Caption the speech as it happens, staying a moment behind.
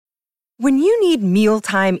When you need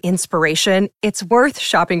mealtime inspiration, it's worth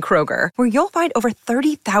shopping Kroger, where you'll find over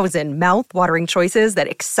 30,000 mouth-watering choices that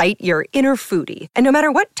excite your inner foodie. And no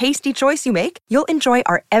matter what tasty choice you make, you'll enjoy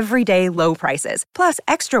our everyday low prices, plus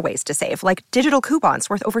extra ways to save, like digital coupons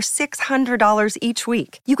worth over $600 each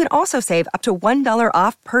week. You can also save up to $1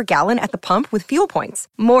 off per gallon at the pump with fuel points.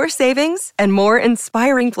 More savings and more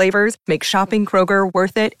inspiring flavors make shopping Kroger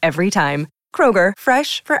worth it every time. Kroger,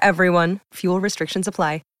 fresh for everyone. Fuel restrictions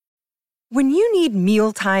apply. When you need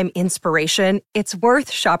mealtime inspiration, it's worth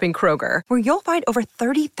shopping Kroger, where you'll find over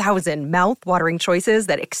 30,000 mouth-watering choices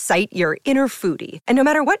that excite your inner foodie. And no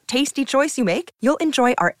matter what tasty choice you make, you'll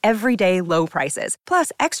enjoy our everyday low prices,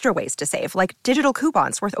 plus extra ways to save, like digital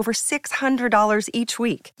coupons worth over $600 each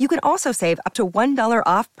week. You can also save up to $1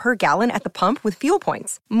 off per gallon at the pump with fuel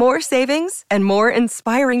points. More savings and more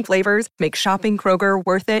inspiring flavors make shopping Kroger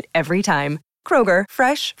worth it every time. Kroger,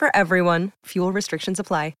 fresh for everyone. Fuel restrictions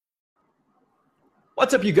apply.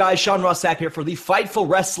 What's up, you guys? Sean Ross Sapp here for the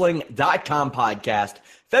FightfulWrestling.com podcast,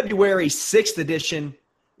 February 6th edition.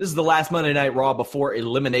 This is the last Monday Night Raw before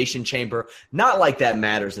Elimination Chamber. Not like that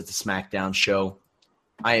matters. It's a SmackDown show.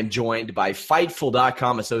 I am joined by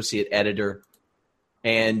Fightful.com associate editor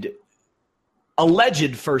and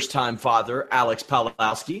alleged first-time father, Alex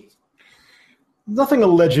Pawlowski. Nothing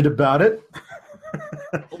alleged about it.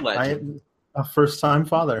 Alleged. I am a first-time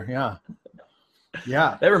father, yeah.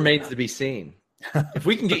 Yeah. That remains to be seen. If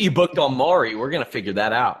we can get you booked on Maury, we're going to figure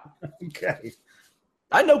that out. Okay.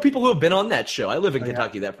 I know people who have been on that show. I live in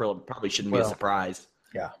Kentucky. That probably shouldn't be a surprise.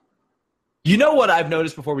 Yeah. You know what I've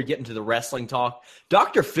noticed before we get into the wrestling talk?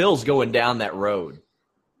 Dr. Phil's going down that road.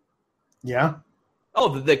 Yeah?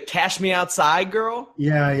 Oh, the cash me outside girl?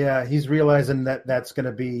 Yeah. He's realizing that that's going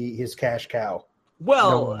to be his cash cow.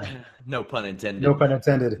 Well, no pun intended. No pun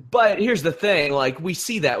intended. But here's the thing. Like, we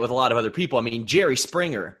see that with a lot of other people. I mean, Jerry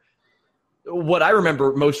Springer. What I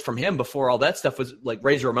remember most from him before all that stuff was like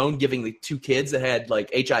Razor Ramon giving the two kids that had like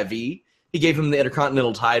HIV. He gave him the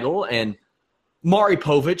Intercontinental title, and Maury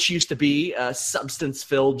Povich used to be a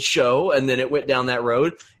substance-filled show, and then it went down that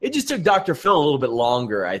road. It just took Dr. Phil a little bit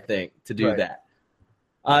longer, I think, to do that.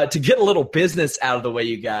 To get a little business out of the way,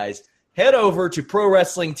 you guys, head over to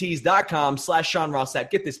ProWrestlingTees.com/Sean Ross Sapp.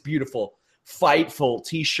 Get this beautiful Fightful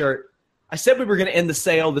t-shirt. I said we were going to end the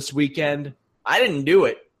sale this weekend. I didn't do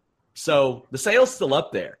it. So the sale's still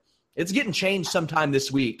up there. It's getting changed sometime this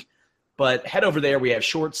week. But head over there. We have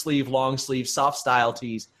short sleeve, long sleeve, soft style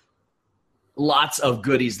tees. Lots of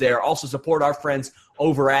goodies there. Also support our friends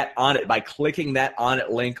over at Onnit by clicking that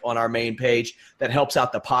Onnit link on our main page. That helps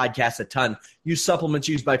out the podcast a ton. Use supplements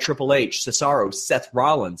used by Triple H, Cesaro, Seth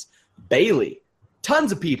Rollins, Bayley.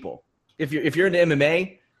 Tons of people. If you're into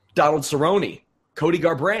MMA, Donald Cerrone, Cody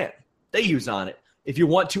Garbrandt, they use Onnit. If you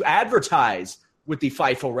want to advertise with the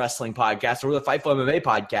Fightful Wrestling Podcast or the Fightful MMA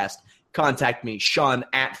Podcast, contact me, Sean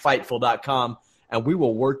at Fightful.com, and we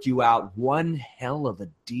will work you out one hell of a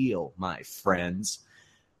deal, my friends.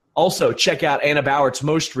 Also, check out Anna Bowert's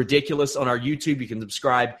Most Ridiculous on our YouTube. You can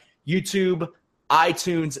subscribe. YouTube,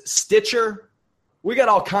 iTunes, Stitcher. We got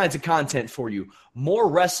all kinds of content for you. More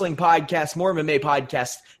wrestling podcasts, more MMA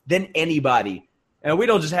podcasts than anybody. And we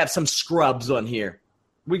don't just have some scrubs on here.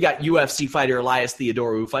 We got UFC fighter Elias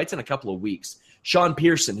Theodorou, who fights in a couple of weeks. Sean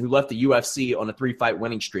Pearson, who left the UFC on a 3-fight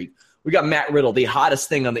winning streak. We got Matt Riddle, the hottest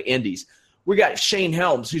thing on the indies. We got Shane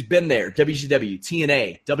Helms, who's been there, WCW,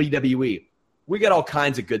 TNA, WWE. We got all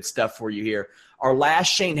kinds of good stuff for you here. Our last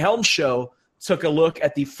Shane Helms show took a look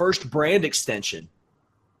at the first brand extension,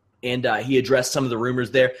 and he addressed some of the rumors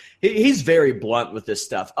there. He's very blunt with this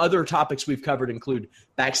stuff. Other topics we've covered include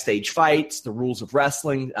backstage fights, the rules of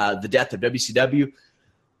wrestling, the death of WCW.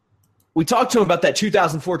 We talked to him about that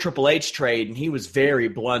 2004 Triple H trade, and he was very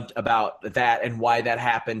blunt about that and why that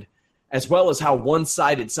happened, as well as how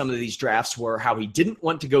one-sided some of these drafts were, how he didn't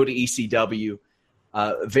want to go to ECW.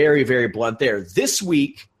 Very, very blunt there. This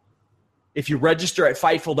week, if you register at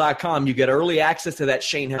Fightful.com, you get early access to that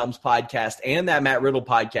Shane Helms podcast and that Matt Riddle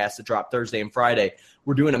podcast that dropped Thursday and Friday.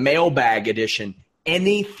 We're doing a mailbag edition.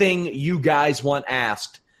 Anything you guys want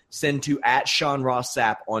asked, send to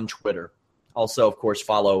 @SeanRossSapp on Twitter. Also, of course,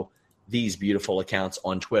 follow these beautiful accounts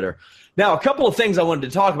on Twitter. Now, a couple of things I wanted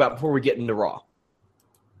to talk about before we get into Raw.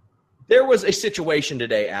 There was a situation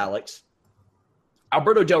today, Alex.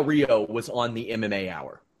 Alberto Del Rio was on the MMA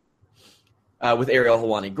Hour with Ariel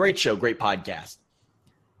Helwani. Great show, great podcast.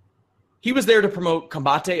 He was there to promote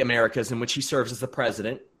Combate Americas, in which he serves as the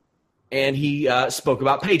president, and he spoke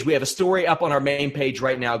about Paige. We have a story up on our main page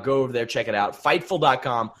right now. Go over there, check it out.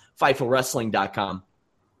 Fightful.com, FightfulWrestling.com.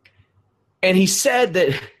 And he said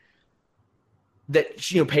that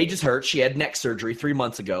Paige is hurt. She had neck surgery 3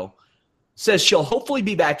 months ago. says she'll hopefully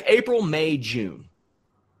be back April, May, June.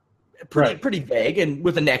 Pretty vague, and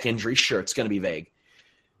with a neck injury, sure, it's going to be vague.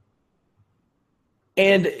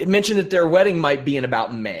 And it mentioned that their wedding might be in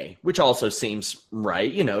about May, which also seems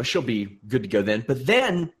right. She'll be good to go then. But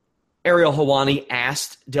then Ariel Helwani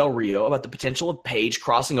asked Del Rio about the potential of Paige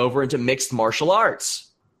crossing over into mixed martial arts.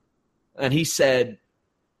 And he said,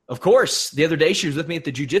 of course, the other day she was with me at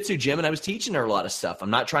the jiu-jitsu gym and I was teaching her a lot of stuff. I'm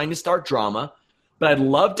not trying to start drama, but I'd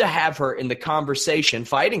love to have her in the conversation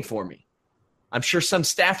fighting for me. I'm sure some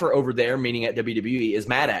staffer over there, meaning at WWE, is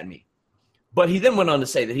mad at me. But he then went on to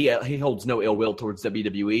say that he holds no ill will towards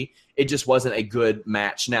WWE. It just wasn't a good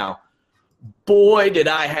match. Now, boy, did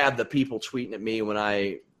I have the people tweeting at me when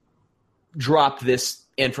I dropped this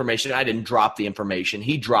information. I didn't drop the information.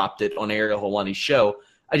 He dropped it on Ariel Helwani's show.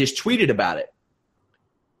 I just tweeted about it.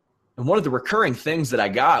 And one of the recurring things that I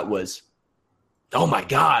got was, oh, my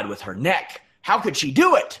God, with her neck. How could she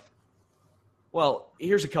do it? Well,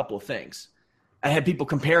 here's a couple of things. I had people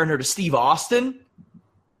comparing her to Steve Austin.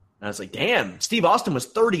 And I was like, damn, Steve Austin was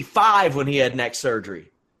 35 when he had neck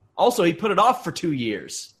surgery. Also, he put it off for 2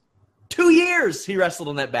 years. 2 years he wrestled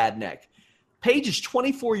on that bad neck. Paige is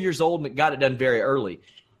 24 years old and got it done very early.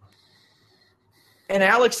 And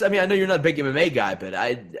Alex, I know you're not a big MMA guy, but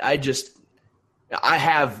I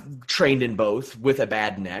have trained in both with a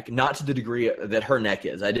bad neck, not to the degree that her neck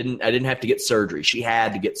is. I didn't have to get surgery. She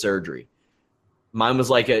had to get surgery. Mine was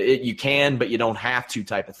like you can, but you don't have to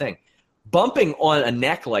type of thing. Bumping on a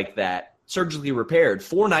neck like that, surgically repaired,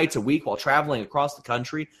 4 nights a week while traveling across the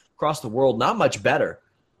country, across the world, not much better.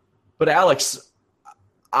 But Alex,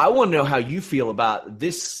 I want to know how you feel about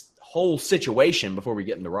this whole situation before we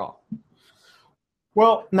get into Raw.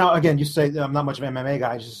 Well, now again, you say I'm not much of an MMA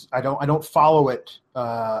guy. I don't follow it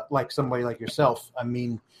like somebody like yourself.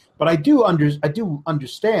 But I do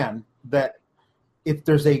understand that if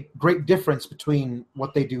there's a great difference between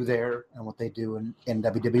what they do there and what they do in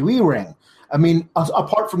WWE ring.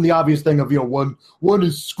 Apart from the obvious thing of one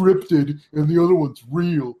is scripted and the other one's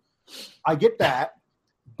real. I get that,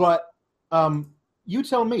 but you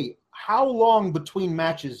tell me, how long between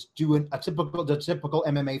matches do the typical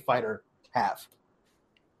MMA fighter have?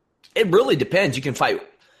 It really depends. You can fight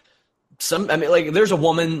there's a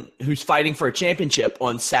woman who's fighting for a championship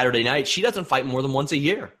on Saturday night. She doesn't fight more than once a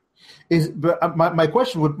year. But my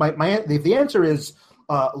question would if the answer is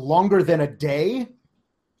longer than a day,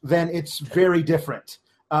 then it's very different.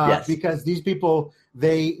 Yes. Because these people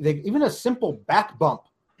they even a simple back bump,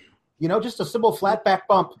 just a simple flat back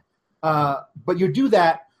bump. But you do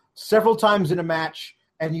that several times in a match,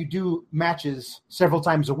 and you do matches several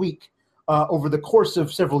times a week over the course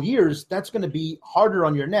of several years. That's going to be harder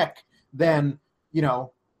on your neck than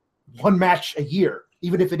one match a year,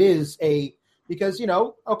 even if it is because,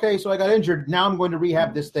 okay, so I got injured. Now I'm going to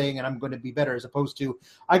rehab this thing and I'm going to be better, as opposed to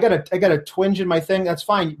I got a twinge in my thing. That's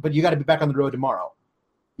fine, but you got to be back on the road tomorrow.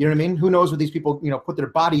 You know what I mean? Who knows what these people, put their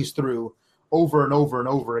bodies through over and over and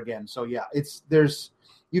over again. So yeah,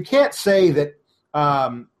 you can't say that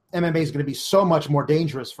MMA is going to be so much more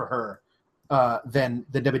dangerous for her than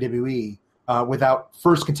the WWE without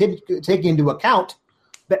first taking into account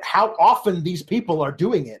that how often these people are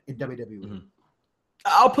doing it in WWE. Mm-hmm.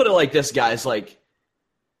 I'll put it like this, guys.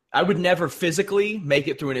 I would never physically make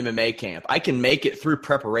it through an MMA camp. I can make it through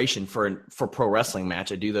preparation for pro wrestling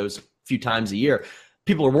match. I do those a few times a year.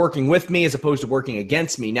 People are working with me as opposed to working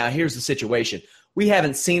against me. Now, here's the situation. We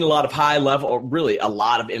haven't seen a lot of high level, or really a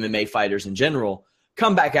lot of MMA fighters in general,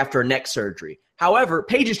 come back after a neck surgery. However,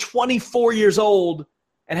 Paige is 24 years old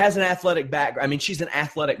and has an athletic background. She's an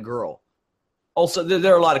athletic girl. Also,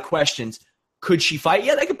 there are a lot of questions. Could she fight?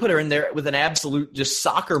 Yeah, they could put her in there with an absolute just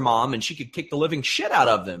soccer mom, and she could kick the living shit out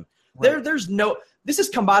of them. Right. This is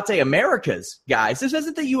Combate Americas, guys. This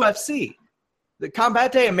isn't the UFC. The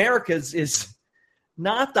Combate Americas is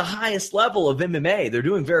not the highest level of MMA. They're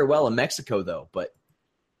doing very well in Mexico, though. But,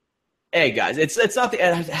 hey, guys, it's not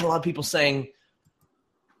I had a lot of people saying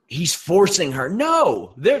he's forcing her.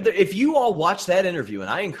 No. If you all watch that interview, and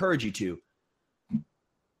I encourage you to,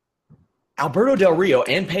 Alberto Del Rio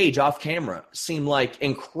and Paige off camera seem like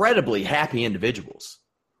incredibly happy individuals.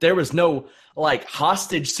 There was no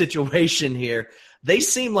hostage situation here. They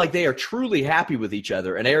seem like they are truly happy with each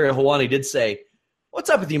other. And Ariel Helwani did say, "What's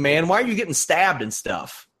up with you, man? Why are you getting stabbed and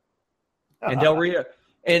stuff?" And Del Rio,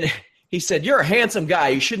 and he said, "You're a handsome guy.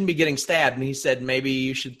 You shouldn't be getting stabbed." And he said, "Maybe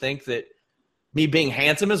you should think that me being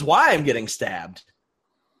handsome is why I'm getting stabbed."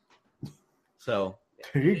 So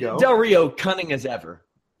there you go. Del Rio, cunning as ever.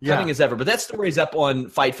 Cunning as ever. But that story's up on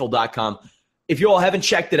Fightful.com. If you all haven't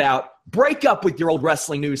checked it out, break up with your old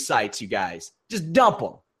wrestling news sites, you guys. Just dump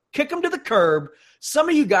them. Kick them to the curb. Some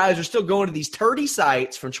of you guys are still going to these turdy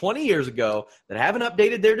sites from 20 years ago that haven't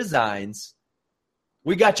updated their designs.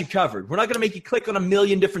 We got you covered. We're not going to make you click on a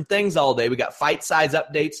million different things all day. We got fight size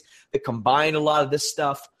updates that combine a lot of this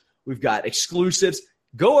stuff. We've got exclusives.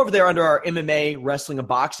 Go over there under our MMA, wrestling, and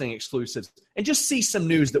boxing exclusives and just see some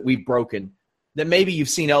news that we've broken that maybe you've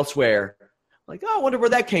seen elsewhere. Like, oh, I wonder where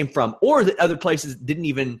that came from. Or that other places didn't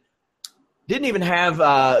even have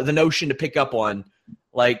the notion to pick up on.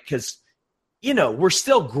 Like, because, we're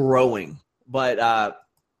still growing. But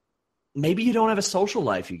maybe you don't have a social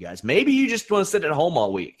life, you guys. Maybe you just want to sit at home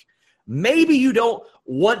all week. Maybe you don't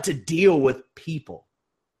want to deal with people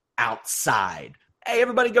outside. Hey,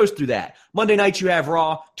 everybody goes through that. Monday night you have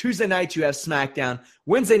Raw. Tuesday night you have SmackDown.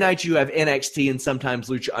 Wednesday night you have NXT and sometimes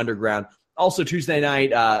Lucha Underground. Also Tuesday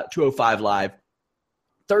night, 205 Live.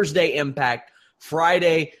 Thursday, Impact.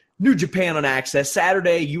 Friday, New Japan on Access.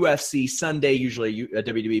 Saturday, UFC. Sunday, usually a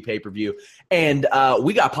WWE pay-per-view. And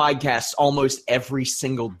we got podcasts almost every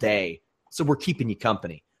single day. So we're keeping you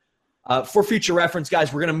company. For future reference,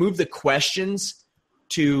 guys, we're going to move the questions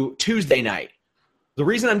to Tuesday night. The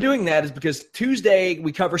reason I'm doing that is because Tuesday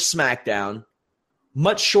we cover SmackDown,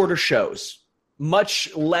 much shorter shows,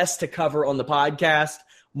 much less to cover on the podcast,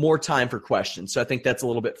 more time for questions. So I think that's a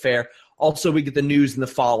little bit fair. Also, we get the news and the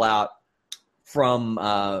fallout from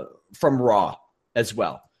Raw as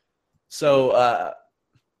well. So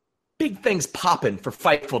big things popping for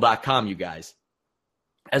Fightful.com, you guys.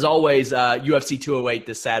 As always, UFC 208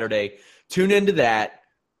 this Saturday. Tune into that.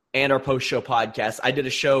 And our post-show podcast. I did a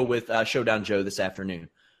show with Showdown Joe this afternoon.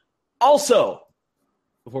 Also,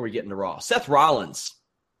 before we get into Raw, Seth Rollins,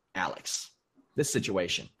 Alex, this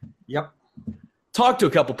situation. Yep. Talked to a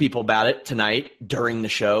couple people about it tonight during the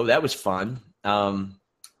show. That was fun.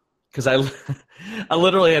 Because I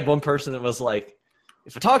literally had one person that was like,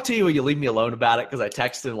 if I talk to you, will you leave me alone about it? Because I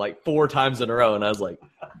texted him like 4 times in a row. And I was like,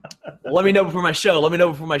 let me know before my show. Let me know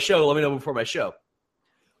before my show. Let me know before my show.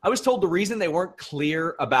 I was told the reason they weren't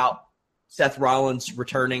clear about Seth Rollins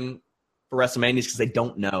returning for WrestleMania is because they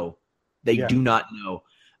don't know. They do not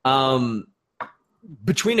know.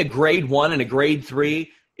 Between a grade 1 and a grade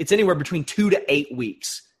 3, it's anywhere between 2 to 8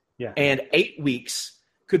 weeks. Yeah. And 8 weeks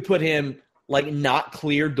could put him like not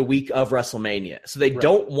cleared the week of WrestleMania. So they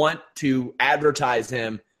don't want to advertise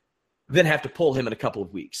him, then have to pull him in a couple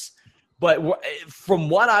of weeks. But from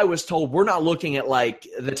what I was told, we're not looking at like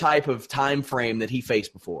the type of time frame that he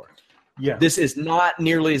faced before. Yeah, this is not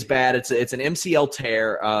nearly as bad. It's an MCL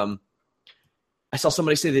tear. I saw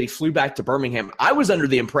somebody say that he flew back to Birmingham. I was under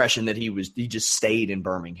the impression that he just stayed in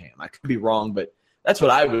Birmingham. I could be wrong, but that's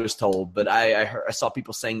what I was told. But I saw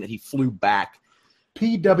people saying that he flew back.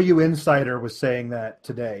 PW Insider was saying that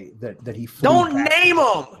today that he flew Don't back. name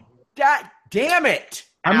him. God damn it.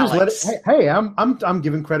 I'm Alex. just letting. Hey, I'm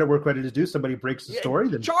giving credit where credit is due. Somebody breaks the story.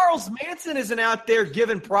 Then Charles Manson isn't out there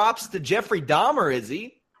giving props to Jeffrey Dahmer, is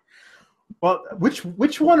he? Well,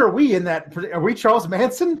 which one are we in that? Are we Charles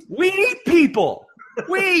Manson? We eat people.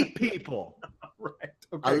 We eat people. Right.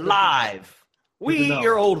 Okay. Alive. We eat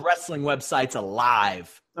your old wrestling websites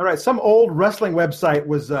alive. All right. Some old wrestling website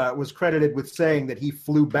was credited with saying that he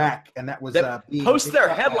flew back, and that was post their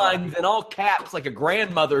headlines in all caps like a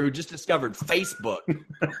grandmother who just discovered Facebook.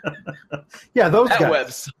 Yeah, those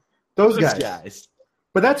guys.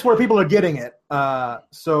 But that's where people are getting it.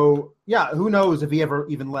 So yeah, who knows if he ever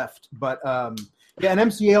even left? But an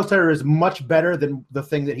MCL tear is much better than the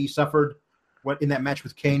thing that he suffered in that match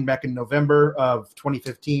with Kane back in November of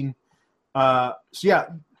 2015. So yeah.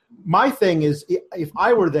 My thing is, if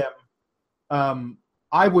I were them,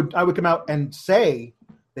 I would come out and say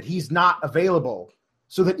that he's not available,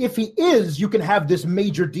 so that if he is, you can have this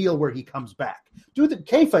major deal where he comes back. Do the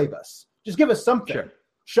kayfabe us. Just give us something. Sure.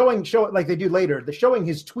 Show it like they do later. The showing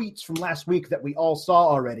his tweets from last week that we all saw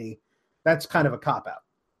already. That's kind of a cop out.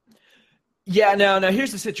 Yeah. Now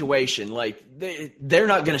here's the situation. Like they're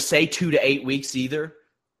not going to say 2 to 8 weeks either,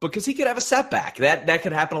 because he could have a setback. That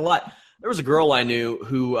could happen a lot. There was a girl I knew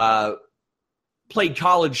who played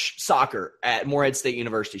college soccer at Morehead State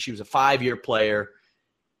University. She was a 5-year player,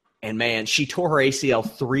 and, man, she tore her ACL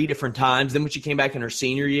 3 different times. Then when she came back in her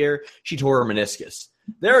senior year, she tore her meniscus.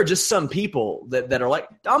 There are just some people that are like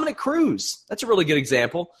Dominic Cruz. That's a really good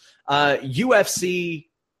example. UFC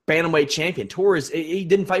bantamweight champion. He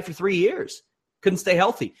didn't fight for 3 years. Couldn't stay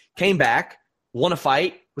healthy. Came back, won a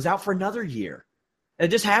fight, was out for another year. And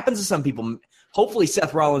it just happens to some people. Hopefully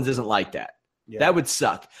Seth Rollins isn't like that. Yeah. That would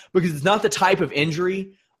suck, because it's not the type of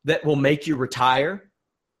injury that will make you retire,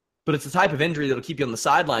 but it's the type of injury that will keep you on the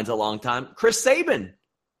sidelines a long time. Chris Sabin,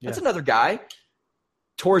 that's another guy.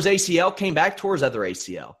 Tore his ACL, came back, tore his other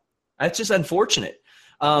ACL. That's just unfortunate.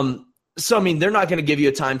 So, I mean, they're not going to give you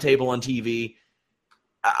a timetable on TV.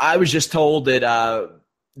 I was just told that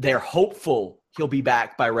they're hopeful he'll be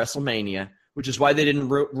back by WrestleMania, which is why they didn't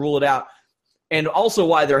rule it out. And also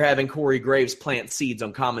why they're having Corey Graves plant seeds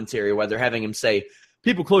on commentary, why they're having him say,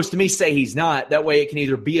 people close to me say he's not. That way it can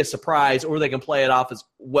either be a surprise or they can play it off as,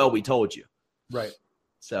 well, we told you. Right.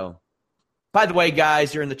 So, by the way,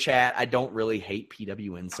 guys, you're in the chat. I don't really hate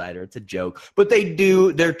PW Insider. It's a joke. But they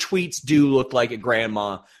do, their tweets do look like a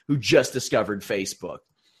grandma who just discovered Facebook.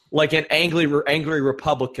 Like an angry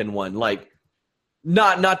Republican one. Like,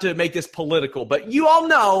 not to make this political, but you all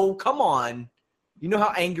know, come on. You know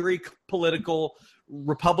how angry political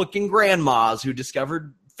Republican grandmas who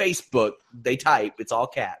discovered Facebook, they type. It's all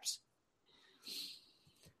caps.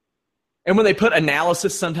 And when they put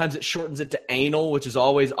analysis, sometimes it shortens it to anal, which is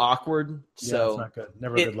always awkward. So it's not good.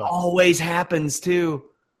 Never a good it look. always happens, too.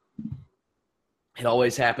 It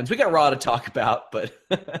always happens. We got Raw to talk about, but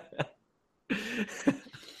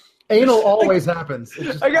Anal always happens. It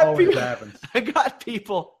just always happens. I got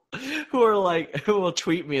people who are like, who will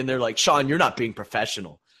tweet me and they're like, Sean, you're not being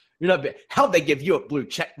professional. How'd they give you a blue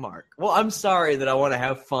check mark? Well, I'm sorry that I want to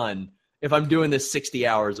have fun if I'm doing this 60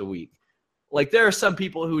 hours a week. Like, there are some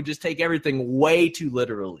people who just take everything way too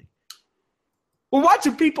literally. We're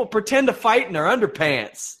watching people pretend to fight in their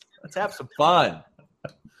underpants. Let's have some fun.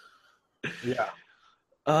 Yeah.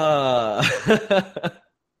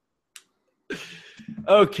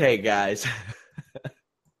 Okay, guys.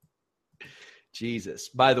 Jesus.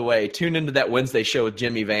 By the way, tune into that Wednesday show with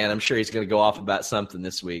Jimmy Van. I'm sure he's going to go off about something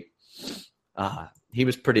this week. He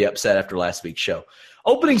was pretty upset after last week's show.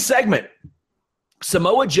 Opening segment.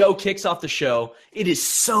 Samoa Joe kicks off the show. It is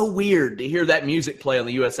so weird to hear that music play on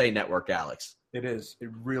the USA Network, Alex. It is. It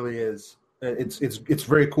really is. It's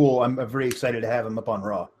very cool. I'm very excited to have him up on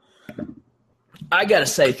Raw. I got to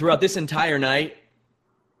say, throughout this entire night,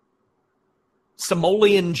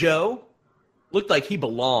 Samoan Joe looked like he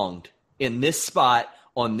belonged in this spot,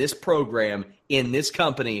 on this program, in this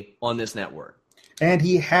company, on this network. And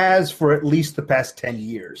he has for at least the past 10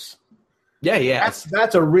 years. Yeah.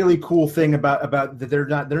 That's a really cool thing about that they're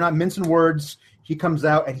not mincing words. He comes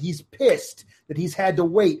out and he's pissed that he's had to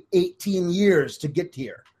wait 18 years to get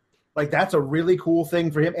here. Like, that's a really cool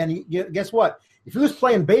thing for him. And guess what? If he was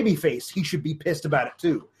playing babyface, he should be pissed about it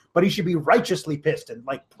too. But he should be righteously pissed and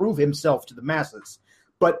like prove himself to the masses.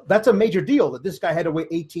 But that's a major deal that this guy had to wait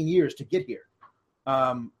 18 years to get here.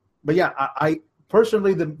 But yeah, I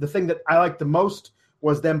personally, the thing that I liked the most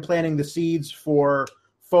was them planting the seeds for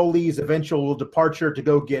Foley's eventual departure to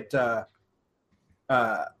go get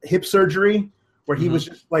hip surgery, where he was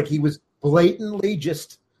just like, he was blatantly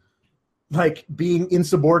just like being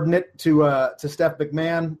insubordinate to Steph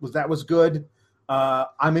McMahon. That was good.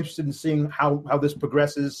 I'm interested in seeing how this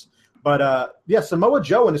progresses. But yeah, Samoa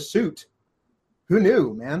Joe in a suit. Who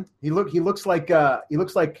knew, man? He looks like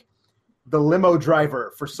the limo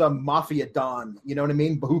driver for some mafia don. You know what I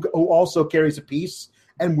mean? But who also carries a piece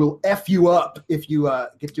and will F you up if you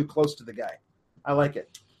get too close to the guy. I like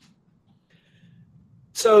it.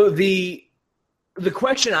 So the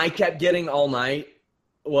question I kept getting all night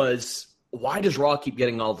was, why does Raw keep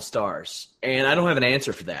getting all the stars? And I don't have an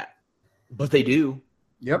answer for that, but they do.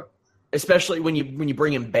 Yep. Especially when you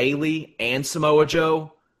bring in Bayley and Samoa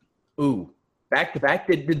Joe. Ooh, back to back.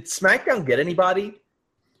 Did SmackDown get anybody?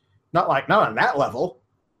 Not on that level.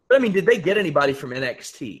 But I mean, did they get anybody from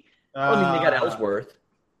NXT? Well, I mean, they got Ellsworth.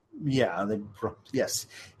 Yeah. Yes.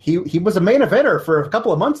 He was a main eventer for a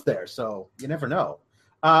couple of months there, so you never know.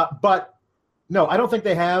 But no, I don't think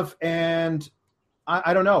they have, and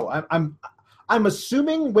I don't know. I'm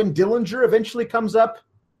assuming when Dillinger eventually comes up,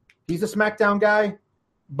 he's a SmackDown guy,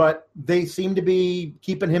 but they seem to be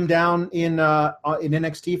keeping him down in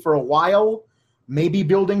NXT for a while, maybe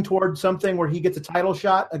building towards something where he gets a title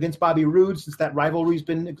shot against Bobby Roode since that rivalry's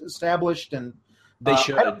been established. And they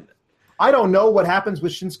should. I don't know what happens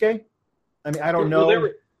with Shinsuke. I mean, I don't know.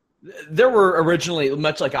 There were originally,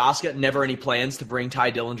 much like Asuka, never any plans to bring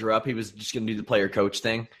Ty Dillinger up. He was just going to do the player coach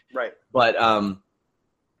thing. Right. But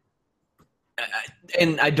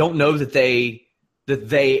and I don't know that they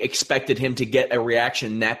expected him to get a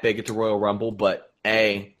reaction that big at the Royal Rumble, but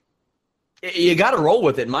hey, you got to roll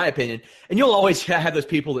with it, in my opinion. And you'll always have those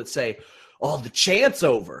people that say, oh, the chant's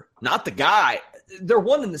over, not the guy. They're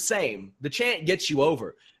one and the same. The chant gets you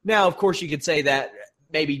over. Now, of course, you could say that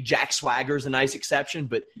maybe Jack Swagger's a nice exception,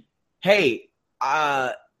 but hey,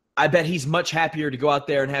 I bet he's much happier to go out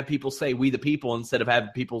there and have people say "we the people" instead of having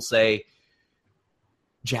people say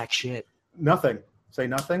jack shit. Nothing. Say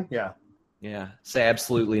nothing? Yeah. Yeah, say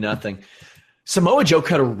absolutely nothing. Samoa Joe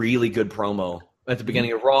cut a really good promo at the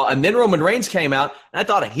beginning of Raw. And then Roman Reigns came out, and I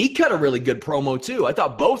thought he cut a really good promo too. I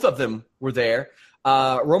thought both of them were there.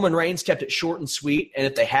 Roman Reigns kept it short and sweet, and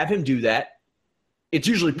if they have him do that, it's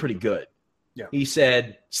usually pretty good. Yeah. He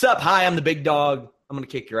said, "Sup, hi, I'm the big dog. I'm going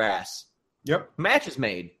to kick your ass." Yep. Match is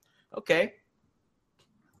made. Okay.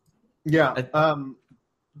 Yeah.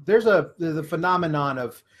 There's the phenomenon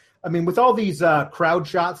of, I mean, with all these crowd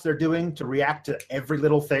shots they're doing to react to every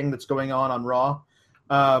little thing that's going on Raw,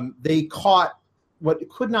 they caught what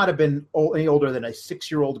could not have been any older than a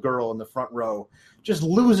 6-year-old girl in the front row, just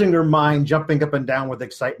losing her mind, jumping up and down with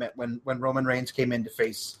excitement when Roman Reigns came in to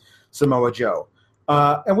face Samoa Joe.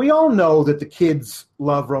 And we all know that the kids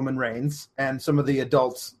love Roman Reigns and some of the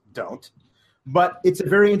adults don't. But it's a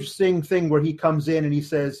very interesting thing where he comes in and he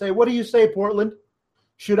says, "Hey, what do you say, Portland?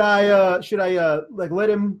 Should I let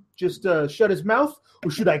him just shut his mouth,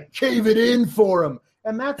 or should I cave it in for him?"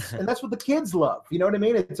 And that's what the kids love. You know what I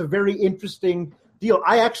mean? It's a very interesting deal.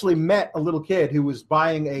 I actually met a little kid who was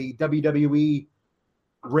buying a WWE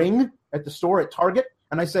ring at the store at Target,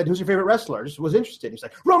 and I said, "Who's your favorite wrestler?" I just was interested. He's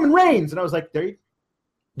like, "Roman Reigns," and I was like, "There you."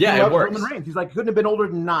 Yeah, it works. Roman Reigns. He's like, couldn't have been older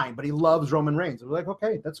than 9, but he loves Roman Reigns. I was like,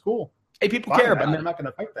 okay, that's cool. Hey, people care about him. I'm not going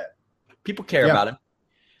to fight that. People care about him.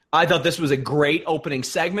 I thought this was a great opening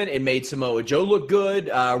segment. It made Samoa Joe look good.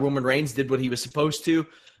 Roman Reigns did what he was supposed to.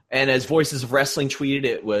 And as Voices of Wrestling tweeted,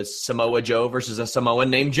 it was Samoa Joe versus a Samoan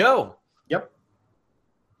named Joe. Yep.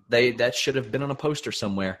 That should have been on a poster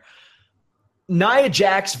somewhere. Nia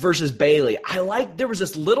Jax versus Bayley. There was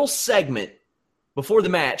this little segment before the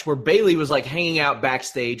match where Bayley was like hanging out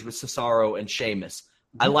backstage with Cesaro and Sheamus.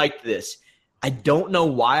 I liked this. I don't know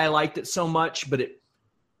why I liked it so much, but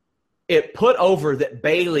it put over that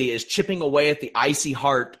Bayley is chipping away at the icy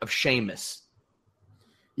heart of Sheamus.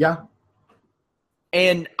 Yeah.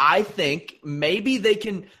 And I think maybe they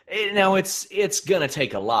can – now it's going to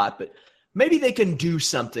take a lot, but maybe they can do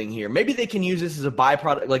something here. Maybe they can use this as a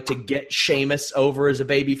byproduct, like to get Sheamus over as a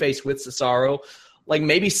babyface with Cesaro. Like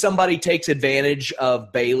maybe somebody takes advantage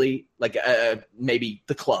of Bayley, like maybe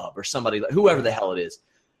the club or somebody, whoever the hell it is.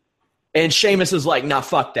 And Sheamus is like, nah,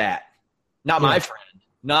 fuck that. Not my friend.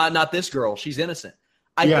 Not this girl. She's innocent.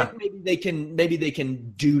 I think maybe they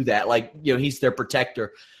can do that. Like, he's their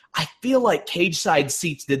protector. I feel like Cage Side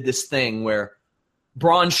Seats did this thing where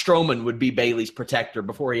Braun Strowman would be Bayley's protector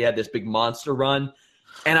before he had this big monster run.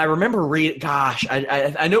 And I remember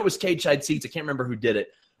I know it was Cage Side Seats. I can't remember who did it,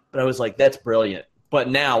 but I was like, that's brilliant. But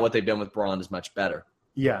now what they've done with Braun is much better.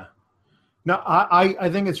 Yeah. No, I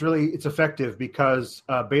think it's effective because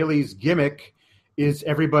Bayley's gimmick is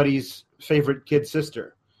everybody's favorite kid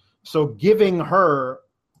sister. So giving her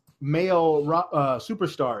male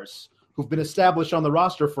superstars who've been established on the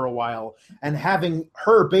roster for a while and having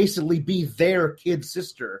her basically be their kid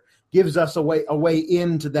sister gives us a way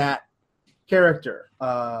into that character.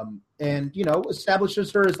 And,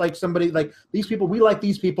 establishes her as like somebody like these people. We like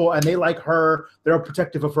these people and they like her. They're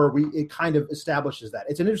protective of her. It kind of establishes that.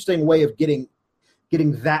 It's an interesting way of getting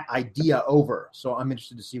that idea over. So I'm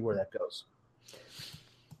interested to see where that goes.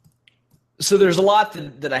 So there's a lot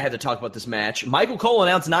that I had to talk about this match. Michael Cole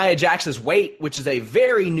announced Nia Jax's weight, which is a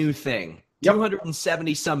very new thing.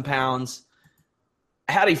 270-some pounds.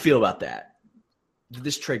 How do you feel about that? Did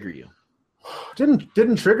this trigger you?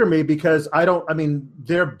 Didn't trigger me because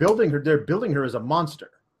they're building her as a monster.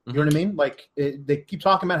 You know what I mean? Like they keep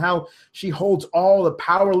talking about how she holds all the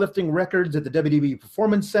powerlifting records at the WWE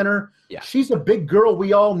Performance Center. Yeah. She's a big girl.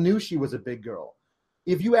 We all knew she was a big girl.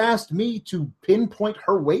 If you asked me to pinpoint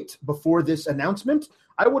her weight before this announcement,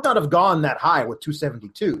 I would not have gone that high with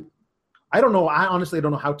 272. I don't know. I honestly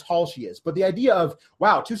don't know how tall she is, but the idea of,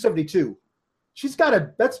 wow, 272, she's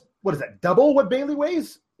got that's, what is that, double what Bayley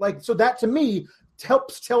weighs? Like, so that to me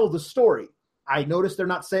helps tell the story. I noticed they're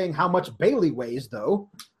not saying how much Bayley weighs though.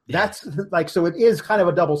 That's like, so it is kind of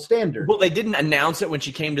a double standard. Well, they didn't announce it when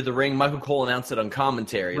she came to the ring. Michael Cole announced it on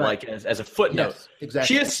commentary, like as a footnote. Yes,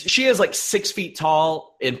 exactly. She is like 6 feet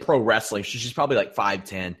tall in pro wrestling. She's probably like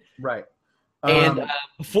 5'10". Right. And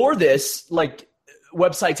before this, like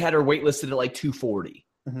websites had her weight listed at like 240.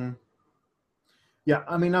 Mm-hmm. Yeah,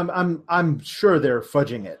 I mean, I'm sure they're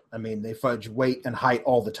fudging it. I mean, they fudge weight and height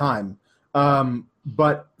all the time.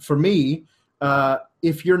 But for me,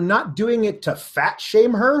 if you're not doing it to fat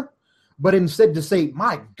shame her, but instead to say,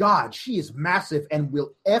 my God, she is massive and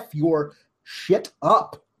will F your shit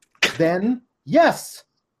up, then yes.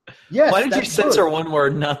 Why did you censor one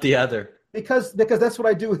word, not the other? Because that's what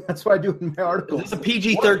I do. That's what I do in my article. Is this a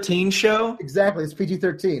PG-13 show? Exactly, it's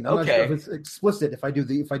PG-13. I'm not sure if it's explicit. If I do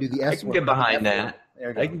the S word, I can get behind that.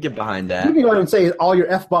 I can get behind that. You can go ahead and say all your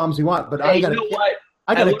F-bombs you want, but hey, you know what?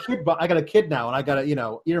 I got a kid now, and I got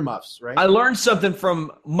earmuffs, right? I learned something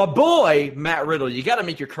from my boy Matt Riddle. You got to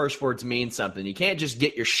make your curse words mean something. You can't just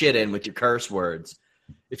get your shit in with your curse words.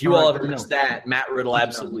 If you all ever missed that, Matt Riddle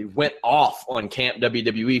absolutely went off on Camp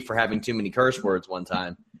WWE for having too many curse words one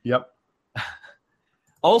time. Yep.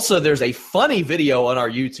 Also, there's a funny video on our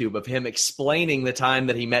YouTube of him explaining the time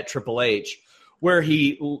that he met Triple H, where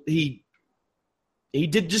he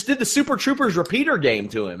did the Super Troopers repeater game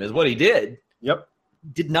to him, is what he did. Yep.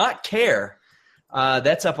 Did not care.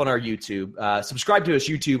 That's up on our YouTube. Subscribe to us,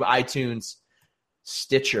 YouTube, iTunes,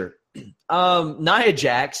 Stitcher. Nia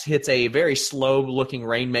Jax hits a very slow-looking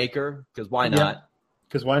Rainmaker, because why not?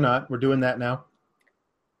 Because why not? We're doing that now.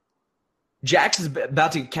 Jax is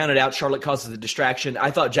about to count it out. Charlotte causes the distraction. I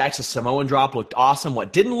thought Jax's Samoan drop looked awesome.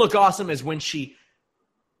 What didn't look awesome is when she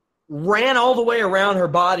ran all the way around her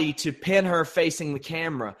body to pin her facing the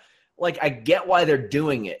camera. Like, I get why they're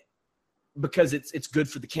doing it, because it's good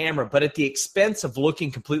for the camera, but at the expense of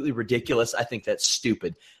looking completely ridiculous, I think that's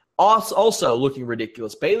stupid. Also looking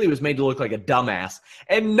ridiculous, Bayley was made to look like a dumbass,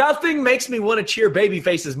 and nothing makes me want to cheer baby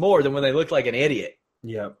faces more than when they look like an idiot.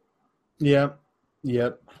 Yep.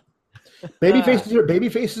 Baby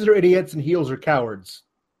faces are idiots and heels are cowards.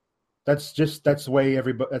 That's the way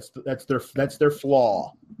everybody. That's their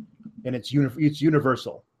flaw, and it's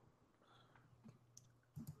universal.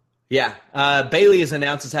 Yeah, Bayley is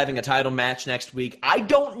announced as having a title match next week. I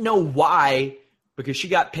don't know why, because she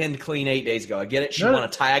got pinned clean 8 days ago. I get it. She won a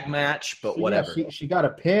tag match, but whatever. She got a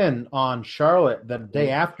pin on Charlotte the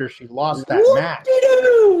day after she lost that match.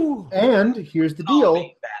 And here's the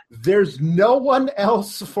deal. There's no one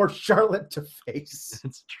else for Charlotte to face.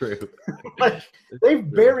 That's true.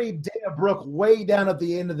 They've buried Dana Brooke way down at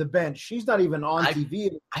the end of the bench. She's not even on TV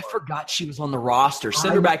anymore. I forgot she was on the roster.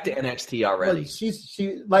 Send her back to NXT already.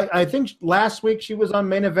 I think last week she was on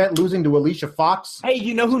Main Event losing to Alicia Fox. Hey,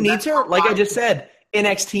 you know who needs her? Like I just said,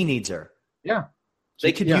 NXT needs her. Yeah.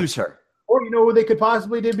 They could use her. Or you know who they could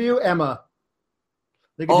possibly debut? Emma.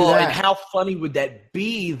 They could do that. And how funny would that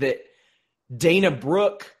be that Dana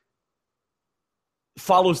Brooke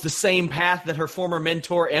follows the same path that her former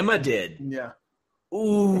mentor Emma did? Yeah.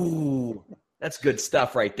 Ooh, that's good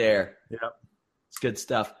stuff right there. Yeah. It's good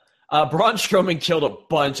stuff. Braun Strowman killed a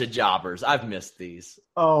bunch of jobbers. I've missed these.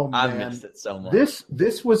 Oh, man. I've missed it so much.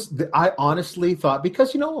 This was – I honestly thought –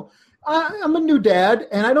 because, I'm a new dad,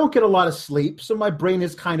 and I don't get a lot of sleep, so my brain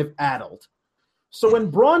is kind of addled. So when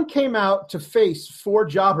Braun came out to face 4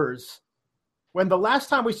 jobbers, when the last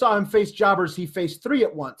time we saw him face jobbers, he faced 3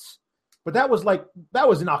 at once. But that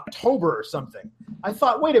was in October or something. I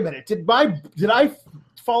thought, wait a minute, did I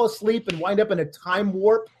fall asleep and wind up in a time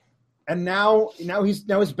warp? And now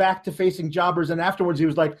he's back to facing jobbers, and afterwards he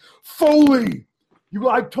was like, Foley,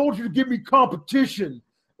 I told you to give me competition,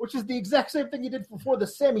 which is the exact same thing he did before the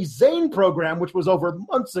Sami Zayn program, which was over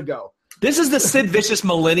months ago. This is the Sid Vicious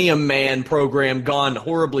Millennium Man program gone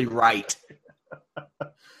horribly right.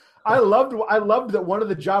 I loved that one of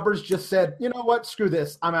the jobbers just said, you know what, screw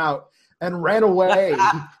this, I'm out, and ran away.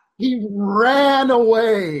 He ran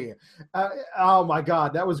away. Oh, my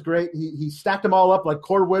God, that was great. He stacked them all up like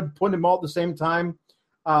cordwood, putting them all at the same time.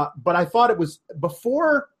 But I thought it was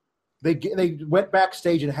before they went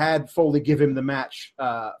backstage and had Foley give him the match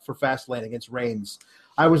for Fastlane against Reigns.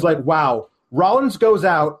 I was like, wow, Rollins goes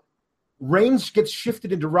out, Reigns gets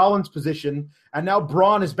shifted into Rollins' position, and now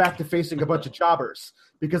Braun is back to facing a bunch of jobbers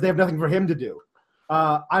because they have nothing for him to do.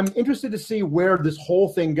 I'm interested to see where this whole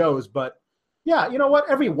thing goes, but yeah, you know what?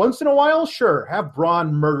 Every once in a while, sure, have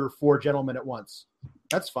Braun murder 4 gentlemen at once.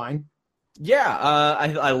 That's fine. Yeah,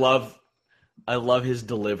 I love his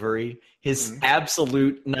delivery, his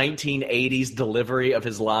absolute 1980s delivery of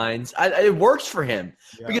his lines. It works for him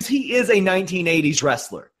because he is a 1980s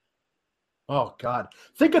wrestler. Oh, God.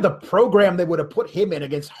 Think of the program they would have put him in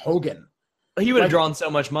against Hogan. He would have drawn so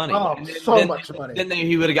much money. Oh, so much money. Then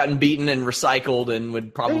he would have gotten beaten and recycled and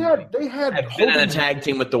would probably have been in a tag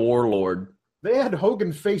team with the Warlord. They had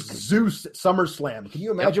Hogan face Zeus at SummerSlam. Can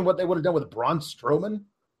you imagine what they would have done with Braun Strowman?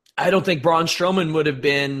 I don't think Braun Strowman would have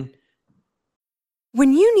been.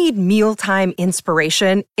 When you need mealtime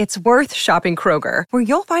inspiration, it's worth shopping Kroger, where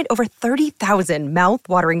you'll find over 30,000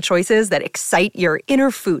 mouth-watering choices that excite your inner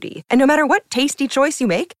foodie. And no matter what tasty choice you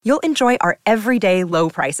make, you'll enjoy our everyday low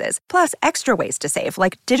prices, plus extra ways to save,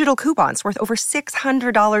 like digital coupons worth over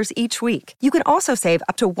 $600 each week. You can also save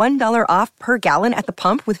up to $1 off per gallon at the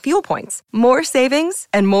pump with fuel points. More savings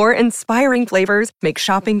and more inspiring flavors make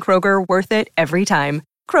shopping Kroger worth it every time.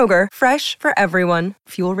 Kroger, fresh for everyone.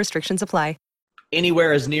 Fuel restrictions apply.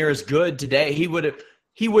 Anywhere as near as good today, he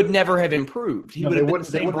would never have improved. He would have been the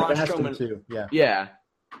same Braun Strowman. Yeah.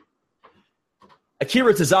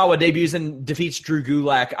 Akira Tozawa debuts and defeats Drew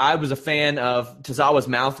Gulak. I was a fan of Tozawa's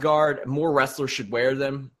mouth guard. More wrestlers should wear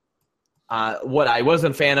them. What I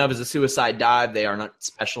wasn't a fan of is a suicide dive. They are not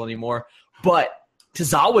special anymore. But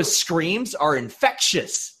Tozawa's screams are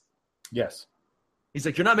infectious. Yes. He's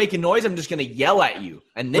like, you're not making noise. I'm just going to yell at you,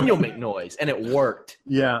 and then you'll make noise. And it worked.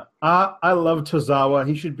 Yeah. I love Tozawa.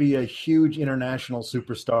 He should be a huge international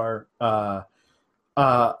superstar.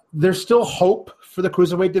 There's still hope for the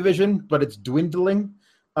cruiserweight division, but it's dwindling.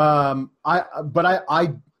 Contrary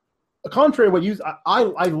to what you,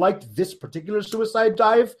 I liked this particular suicide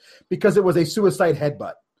dive because it was a suicide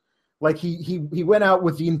headbutt. Like he went out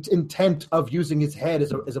with the intent of using his head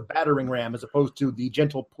as a battering ram as opposed to the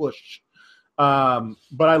gentle push. But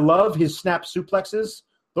I love his snap suplexes.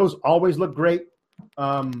 Those always look great.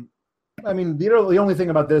 The only thing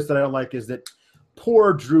about this that I don't like is that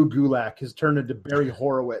poor Drew Gulak has turned into Barry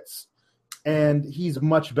Horowitz, and he's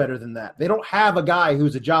much better than that. They don't have a guy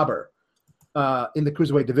who's a jobber in the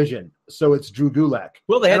cruiserweight division, so it's Drew Gulak.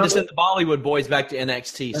 Well, they had to send the Bollywood boys back to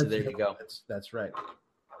NXT, so there you go. That's right.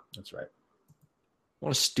 That's right.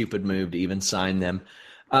 What a stupid move to even sign them.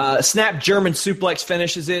 Snap German suplex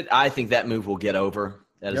finishes it. I think that move will get over.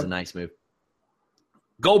 That is a nice move.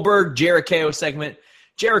 Goldberg, Jericho segment.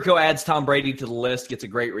 Jericho adds Tom Brady to the list, gets a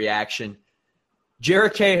great reaction.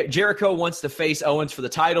 Jericho wants to face Owens for the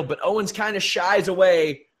title, but Owens kind of shies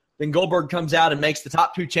away. Then Goldberg comes out and makes the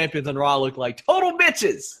top two champions on Raw look like total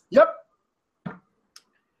bitches. Yep.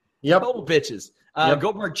 Total bitches.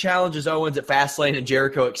 Goldberg challenges Owens at Fastlane, and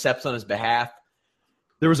Jericho accepts on his behalf.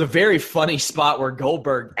 There was a very funny spot where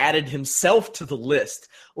Goldberg added himself to the list.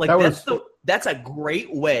 That's a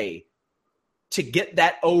great way to get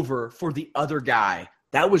that over for the other guy.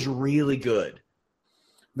 That was really good.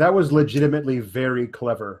 That was legitimately very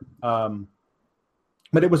clever. But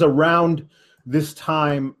it was around this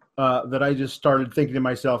time that I just started thinking to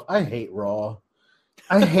myself, I hate Raw.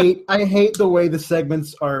 I hate the way the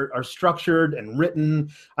segments are structured and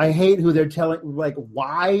written. I hate who they're telling, like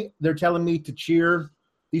why they're telling me to cheer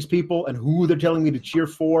these people and who they're telling me to cheer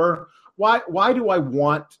for. Why do I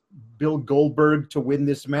want Bill Goldberg to win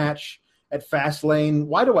this match at Fastlane?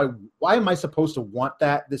 Why am I supposed to want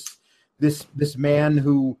that? This man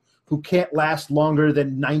who can't last longer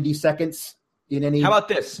than 90 seconds in any. How about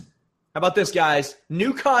this, guys?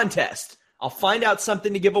 New contest. I'll find out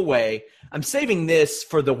something to give away. I'm saving this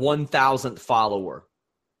for the 1,000th follower.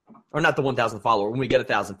 Or not the 1,000th follower. When we get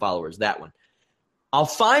 1,000 followers, that one. I'll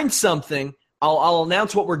find something. I'll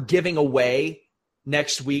announce what we're giving away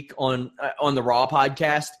next week on the Raw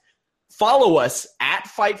podcast. Follow us at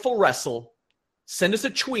Fightful Wrestle. Send us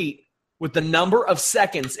a tweet with the number of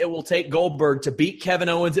seconds it will take Goldberg to beat Kevin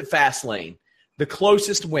Owens at Fastlane. The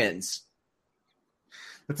closest wins.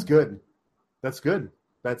 That's good. That's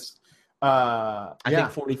I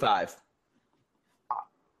think 45.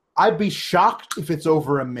 I'd be shocked if it's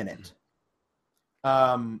over a minute.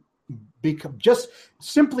 Just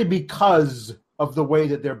simply because of the way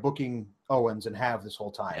that they're booking Owens and have this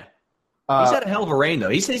whole time. He's had a hell of a reign, though.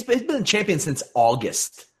 He's been champion since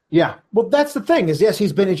August. Yeah. Well, that's the thing is, yes,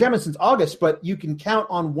 he's been a champion since August, but you can count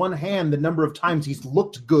on one hand the number of times he's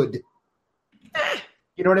looked good.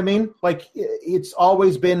 You know what I mean? Like, it's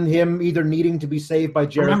always been him either needing to be saved by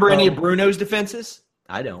Jericho. Remember any of Bruno's defenses?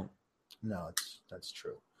 I don't. No, that's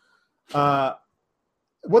true.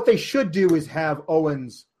 What they should do is have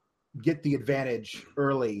Owens get the advantage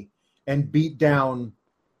early and beat down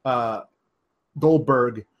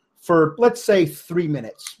Goldberg for, let's say, 3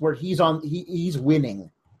 minutes where he's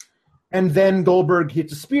winning. And then Goldberg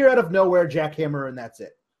hits a spear out of nowhere, jackhammer, and that's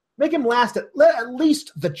it. Make him last at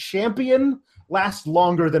least the champion last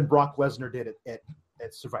longer than Brock Lesnar did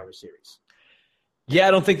at Survivor Series. Yeah,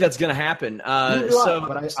 I don't think that's going to happen. I'm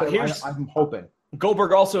hoping.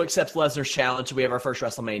 Goldberg also accepts Lesnar's challenge. We have our first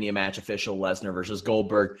WrestleMania match official, Lesnar versus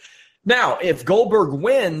Goldberg. Now, if Goldberg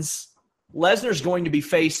wins, Lesnar's going to be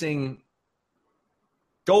facing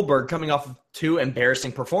Goldberg coming off of 2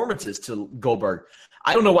 embarrassing performances to Goldberg.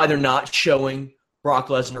 I don't know why they're not showing Brock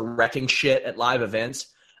Lesnar wrecking shit at live events.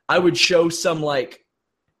 I would show some,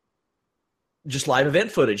 just live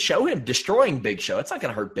event footage. Show him destroying Big Show. It's not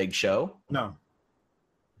going to hurt Big Show. No.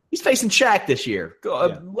 He's facing Shaq this year.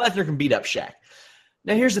 Lesnar can beat up Shaq.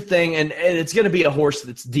 Now, here's the thing, and it's going to be a horse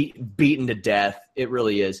that's beaten to death. It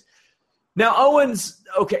really is. Now, Owens,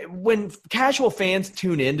 okay, when casual fans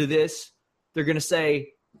tune into this, they're going to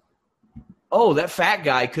say, oh, that fat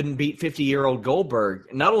guy couldn't beat 50-year-old Goldberg.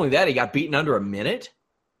 And not only that, he got beaten under a minute?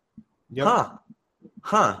 Yep.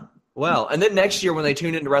 Huh. Well, and then next year when they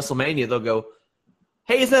tune into WrestleMania, they'll go,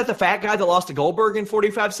 hey, isn't that the fat guy that lost to Goldberg in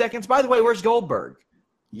 45 seconds? By the way, where's Goldberg?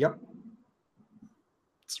 Yep.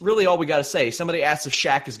 It's really all we got to say. Somebody asked if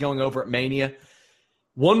Shaq is going over at Mania.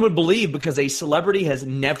 One would believe because a celebrity has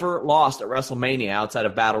never lost at WrestleMania outside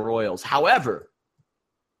of Battle Royals. However,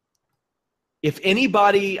 if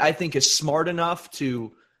anybody I think is smart enough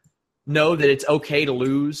to know that it's okay to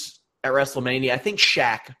lose at WrestleMania, I think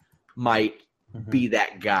Shaq might be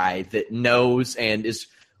that guy that knows and is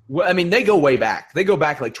 – I mean, they go way back. They go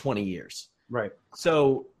back like 20 years. Right.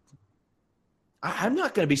 So I'm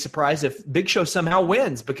not going to be surprised if Big Show somehow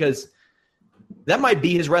wins because that might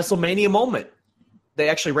be his WrestleMania moment. They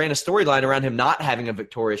actually ran a storyline around him not having a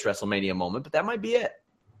victorious WrestleMania moment, but that might be it.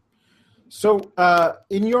 So,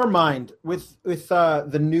 in your mind, with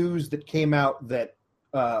the news that came out that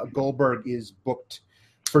Goldberg is booked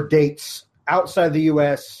for dates outside the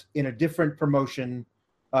U.S. in a different promotion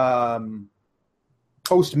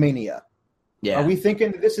post-Mania, are we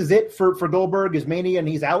thinking this is it for Goldberg? Is Mania and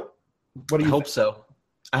he's out? What do you think?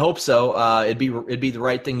 I hope so. It'd be the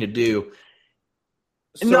right thing to do.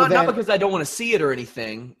 So not because I don't want to see it or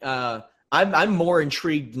anything. I'm more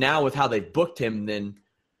intrigued now with how they booked him than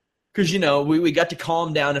because we got to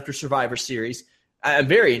calm down after Survivor Series. I'm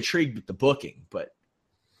very intrigued with the booking, but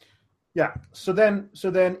yeah. So then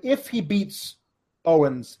if he beats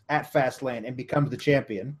Owens at Fastlane and becomes the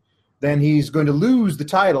champion, then he's going to lose the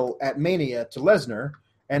title at Mania to Lesnar,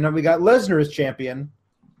 and then we got Lesnar as champion.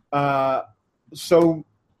 So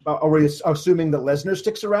are we assuming that Lesnar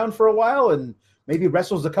sticks around for a while and maybe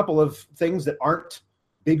wrestles a couple of things that aren't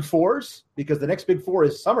Big Fours? Because the next Big Four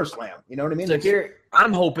is SummerSlam. You know what I mean? So here,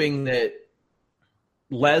 I'm hoping that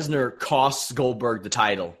Lesnar costs Goldberg the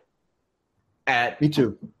title. Me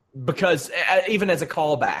too. Because even as a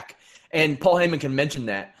callback, and Paul Heyman can mention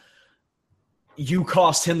that, you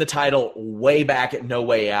cost him the title way back at No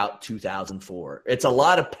Way Out 2004. It's a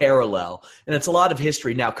lot of parallel, and it's a lot of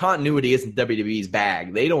history. Now, continuity isn't WWE's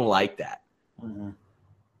bag. They don't like that. Mm-hmm.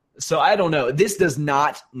 So I don't know. This does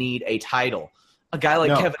not need a title. A guy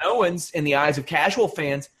like Kevin Owens, in the eyes of casual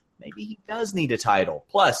fans, maybe he does need a title.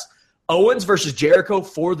 Plus, Owens versus Jericho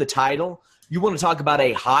for the title, you want to talk about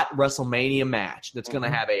a hot WrestleMania match that's going to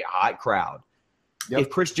have a hot crowd. Yep. If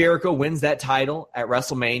Chris Jericho wins that title at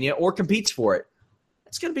WrestleMania or competes for it,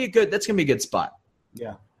 that's going to be a good spot.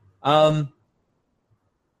 Yeah.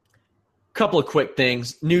 Couple of quick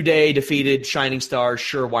things. New Day defeated Shining Stars.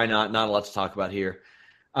 Sure, why not? Not a lot to talk about here.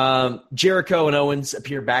 Jericho and Owens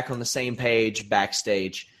appear back on the same page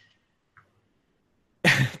backstage.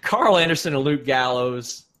 Carl Anderson and Luke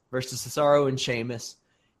Gallows versus Cesaro and Sheamus.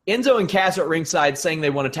 Enzo and Cass at ringside saying they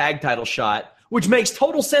want a tag title shot, which makes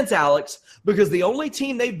total sense, Alex, because the only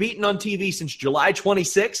team they've beaten on TV since July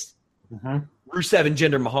 26th, Rusev and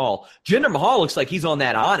Jinder Mahal. Jinder Mahal looks like he's on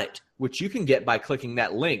that On It, which you can get by clicking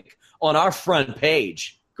that link on our front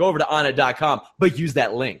page. Go over to onit.com, but use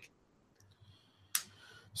that link.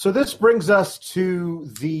 So this brings us to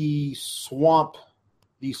the swamp,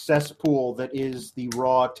 the cesspool that is the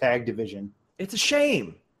Raw Tag Division. It's a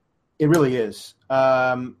shame. It really is.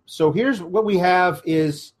 So here's what we have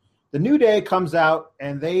is the New Day comes out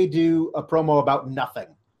and they do a promo about nothing.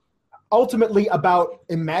 Ultimately about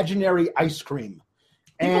imaginary ice cream.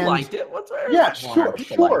 People liked it. What's there? Yeah, sure.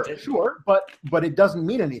 But it doesn't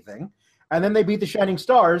mean anything. And then they beat the Shining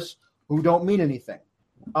Stars, who don't mean anything.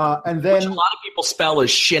 And then which a lot of people spell as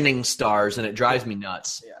Shinning Stars, and it drives me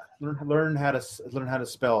nuts. Yeah, learn how to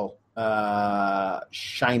spell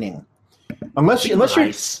shining.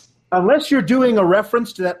 Unless you're doing a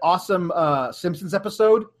reference to that awesome Simpsons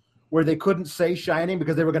episode where they couldn't say shining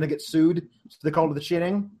because they were going to get sued, so they called it the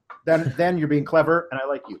shinning. Then you're being clever, and I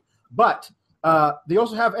like you. But they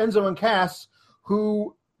also have Enzo and Cass,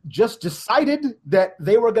 who just decided that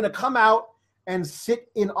they were going to come out and sit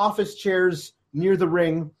in office chairs near the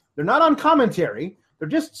ring. They're not on commentary. They're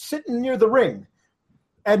just sitting near the ring.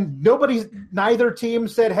 And neither team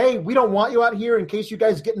said, hey, we don't want you out here in case you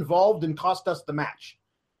guys get involved and cost us the match.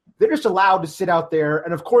 They're just allowed to sit out there.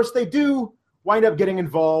 And, of course, they do wind up getting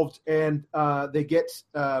involved, and they get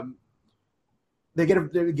I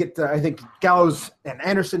think, Gallows and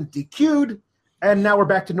Anderson DQ'd, and now we're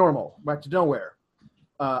back to normal, back to nowhere.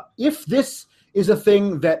 If this is a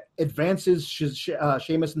thing that advances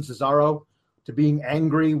Sheamus and Cesaro to being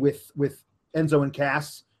angry with Enzo and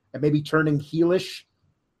Cass and maybe turning heelish,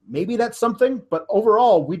 maybe that's something. But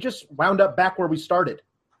overall, we just wound up back where we started,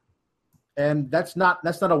 and that's not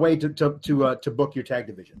a way to book your tag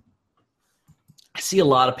division. I see a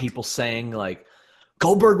lot of people saying like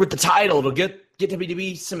Goldberg with the title, it'll get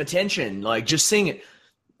WWE some attention. Like just sing it.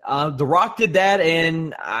 The Rock did that,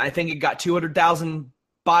 and I think it got 200,000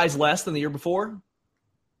 buys less than the year before.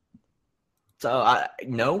 So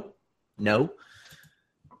no.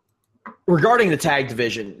 regarding the tag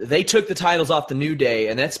division, they took the titles off the New Day,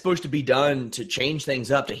 and that's supposed to be done to change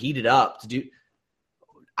things up, to heat it up, to do.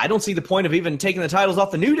 I don't see the point of even taking the titles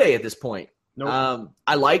off the New Day at this point. Nope.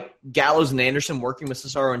 I like Gallows and Anderson working with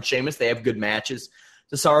Cesaro and Sheamus. They have good matches.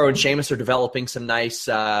 Cesaro and Sheamus are developing some nice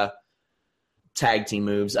tag team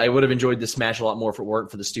moves. I would have enjoyed this match a lot more if it weren't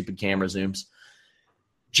for the stupid camera zooms.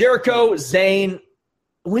 Jericho, Zayn,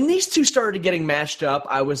 when these two started getting matched up,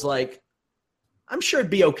 I was like, I'm sure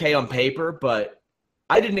it'd be okay on paper, but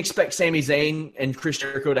I didn't expect Sami Zayn and Chris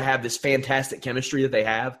Jericho to have this fantastic chemistry that they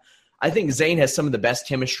have. I think Zayn has some of the best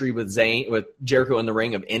chemistry with Jericho in the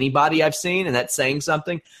ring of anybody I've seen, and that's saying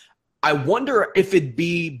something. I wonder if it'd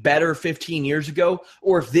be better 15 years ago,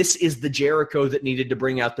 or if this is the Jericho that needed to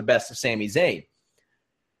bring out the best of Sami Zayn.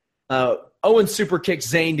 Owens super kicks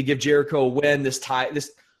Zayn to give Jericho a win. This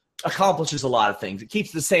accomplishes a lot of things. It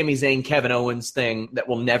keeps the Sami Zayn Kevin Owens thing that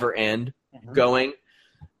will never end going.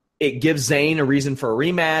 It gives Zayn a reason for a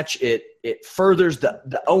rematch. It furthers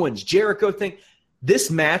the Owens Jericho thing.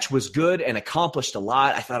 This match was good and accomplished a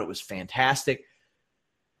lot. I thought it was fantastic.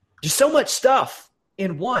 Just so much stuff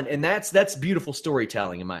in one, and that's beautiful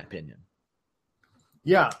storytelling, in my opinion.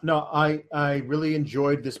 Yeah, no, I really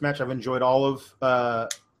enjoyed this match. I've enjoyed all of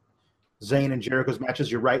Zayn and Jericho's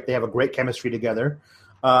matches. You're right; they have a great chemistry together.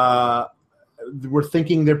 We're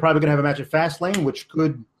thinking they're probably going to have a match at Fastlane, which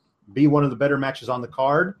could be one of the better matches on the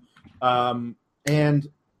card. And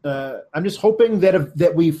I'm just hoping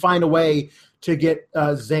that we find a way to get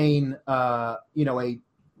Zayn,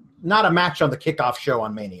 not a match on the kickoff show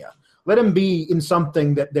on Mania. Let him be in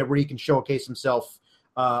something that where he can showcase himself.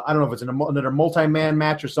 I don't know if it's another multi-man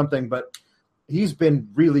match or something, but he's been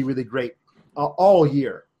really, really great all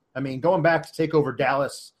year. I mean, going back to TakeOver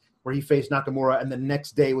Dallas, where he faced Nakamura, and the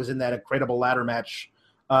next day was in that incredible ladder match.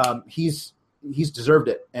 He's deserved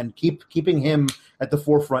it, and keeping him at the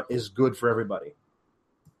forefront is good for everybody.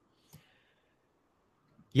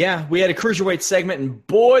 Yeah, we had a cruiserweight segment, and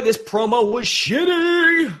boy, this promo was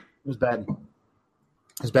shitty. It was bad.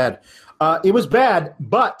 It was bad,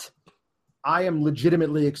 but I am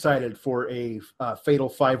legitimately excited for a fatal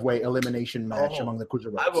five-way elimination match among the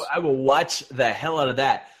cruiserweights. I will watch the hell out of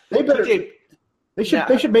that. They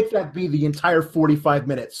should make that be the entire 45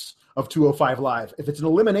 minutes of 205 Live. If it's an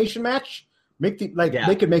elimination match, they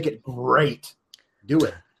could make it great. Do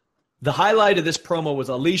it. The highlight of this promo was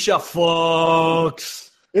Alicia Fox.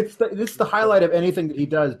 It's the highlight of anything that he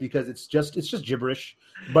does because it's just gibberish,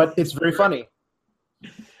 but it's very funny.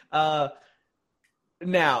 Now,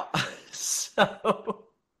 so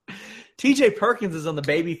TJ Perkins is on the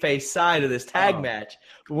babyface side of this tag match,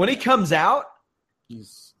 but when he comes out,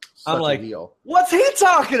 I'm like, what's he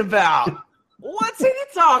talking about? What's he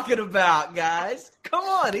talking about, guys? Come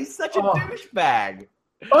on, he's such a douchebag.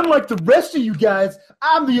 Unlike the rest of you guys,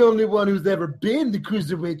 I'm the only one who's ever been the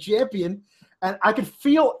cruiserweight champion. And I could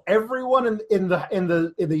feel everyone in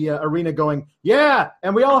the arena going, yeah,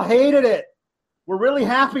 and we all hated it. We're really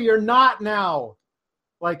happy you're not now.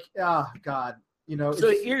 Like, God,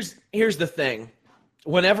 So here's the thing.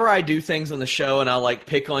 Whenever I do things on the show and I'll like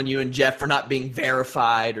pick on you and Jeff for not being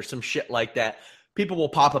verified or some shit like that, people will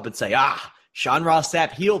pop up and say, Sean Ross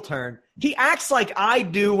Sapp heel turn. He acts like I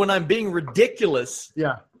do when I'm being ridiculous.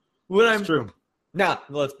 Yeah, that's true. Now,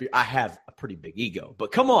 I have a pretty big ego,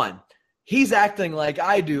 but come on. He's acting like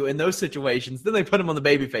I do in those situations. Then they put him on the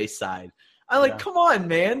babyface side. I'm like, come on,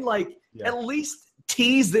 man. Like, at least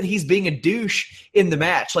tease that he's being a douche in the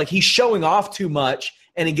match. Like, he's showing off too much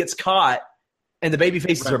and he gets caught and the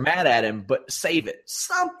babyfaces are mad at him, but save it.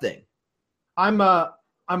 Something. I'm a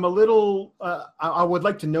little I would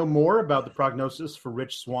like to know more about the prognosis for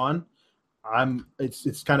Rich Swann.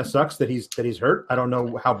 It's kind of sucks that he's hurt. I don't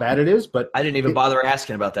know how bad it is, but I didn't even bother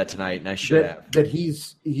asking about that tonight, and I should have. That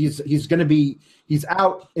he's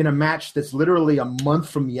out in a match that's literally a month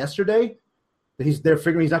from yesterday. That they're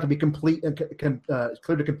figuring he's not going to be complete and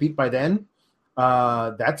clear to compete by then.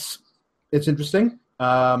 It's interesting.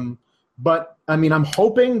 But I mean, I'm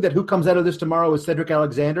hoping that who comes out of this tomorrow is Cedric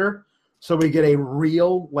Alexander, so we get a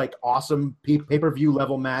real awesome pay-per-view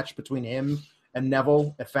level match between him and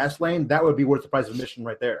Neville at Fastlane. That would be worth the price of admission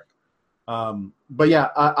right there. But yeah,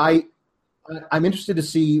 I'm interested to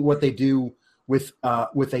see what they do with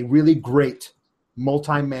a really great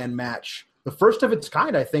multi-man match. The first of its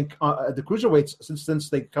kind, I think, the cruiserweights since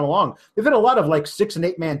they come along. They've had a lot of 6 and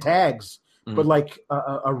 8 man tags, but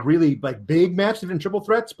a really big match. They've been triple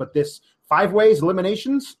threats, but this 5 ways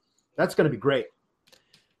eliminations, that's going to be great.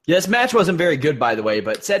 Yeah, this match wasn't very good, by the way,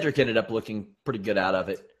 but Cedric ended up looking pretty good out of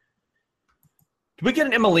it. Did we get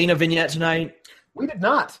an Emelina vignette tonight? We did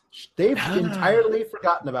not. They've entirely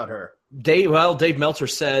forgotten about her. Dave Meltzer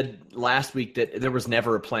said last week that there was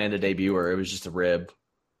never a plan to debut her. It was just a rib.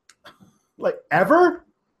 Like ever?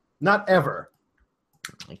 Not ever.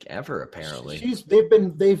 Like ever, apparently. They've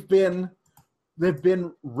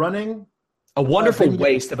been running a wonderful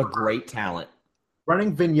waste of a great talent.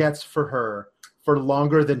 Running vignettes for her for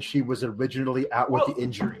longer than she was originally out with the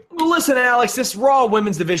injury. Well, listen, Alex, this Raw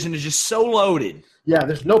women's division is just so loaded. Yeah,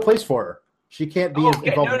 there's no place for her. She can't be involved.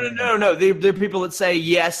 No. There are people that say,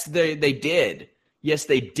 yes, they did. Yes,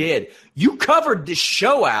 they did. You covered this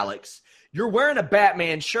show, Alex. You're wearing a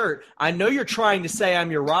Batman shirt. I know you're trying to say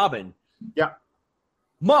I'm your Robin. Yeah.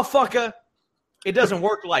 Motherfucker, it doesn't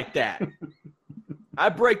work like that. I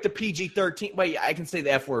break the PG-13. Wait, I can say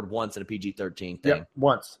the F word once in a PG-13 thing. Yeah,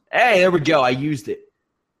 once. Hey, there we go. I used it.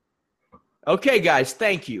 Okay, guys,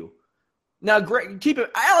 thank you. Now, Greg, keep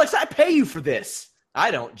it. Alex, I pay you for this.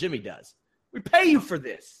 I don't. Jimmy does. We pay you for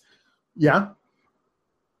this. Yeah.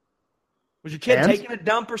 Was your kid taking a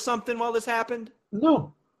dump or something while this happened?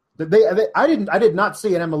 No. I did not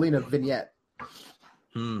see an Emelina vignette.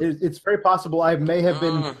 It's very possible I may have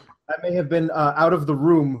been out of the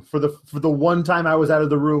room for the one time I was out of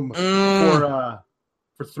the room for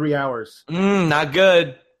 3 hours. Not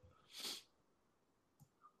good.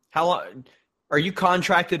 How long are you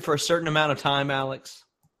contracted for? A certain amount of time, Alex?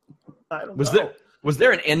 I don't know. Was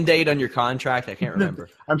there an end date on your contract? I can't remember.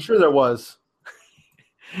 I'm sure there was.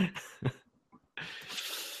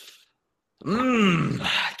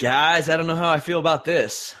 Guys, I don't know how I feel about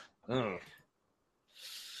this.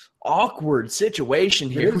 Awkward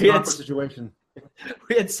situation here. Awkward situation.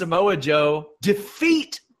 We had Samoa Joe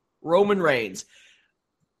defeat Roman Reigns.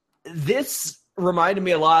 This reminded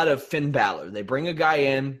me a lot of Finn Balor. They bring a guy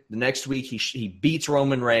in. The next week, he beats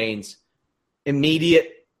Roman Reigns.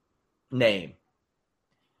 Immediate name.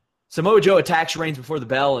 Samoa Joe attacks Reigns before the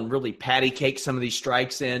bell and really patty cakes some of these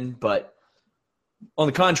strikes in, but on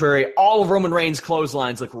the contrary, all of Roman Reigns'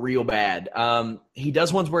 clotheslines look real bad. He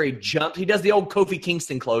does ones where he jumps. He does the old Kofi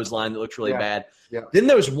Kingston clothesline that looks really bad. Yeah. Then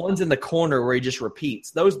those ones in the corner where he just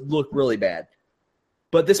repeats. Those look really bad.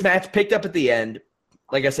 But this match picked up at the end.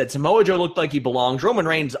 Like I said, Samoa Joe looked like he belongs. Roman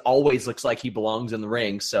Reigns always looks like he belongs in the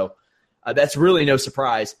ring, so that's really no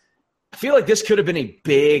surprise. I feel like this could have been a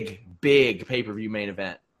big pay-per-view main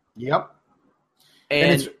event. Yep.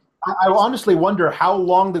 And I honestly wonder how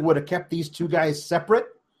long they would have kept these two guys separate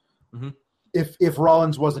if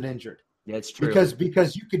Rollins wasn't injured. Yeah, it's true.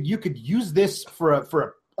 Because you could use this for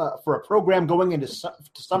a program going into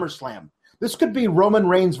SummerSlam. This could be Roman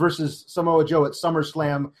Reigns versus Samoa Joe at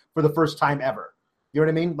SummerSlam for the first time ever. You know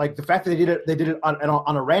what I mean? Like the fact that they did it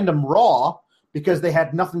on a random Raw because they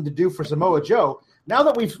had nothing to do for Samoa Joe. Now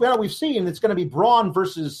that we've seen it's going to be Braun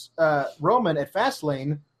versus Roman at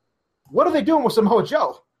Fastlane. What are they doing with Samoa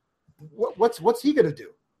Joe? What's he going to do?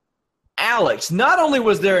 Alex, not only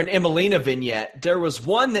was there an Emelina vignette, there was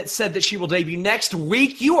one that said that she will debut next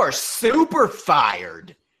week. You are super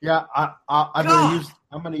fired. Yeah,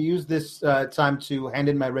 I'm going to use this time to hand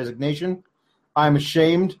in my resignation. I'm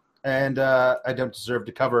ashamed, and I don't deserve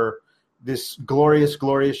to cover this glorious,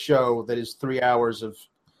 glorious show that is 3 hours of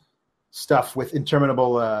stuff with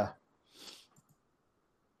interminable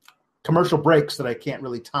commercial breaks that I can't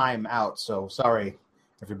really time out. So sorry,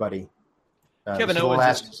 everybody. Kevin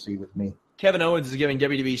Owens to see with me. Kevin Owens is giving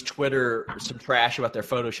WWE's Twitter some trash about their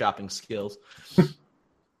photoshopping skills.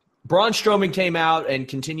 Braun Strowman came out and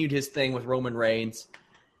continued his thing with Roman Reigns.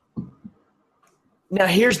 Now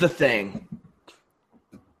here's the thing.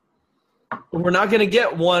 We're not going to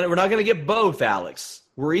get one. We're not going to get both, Alex.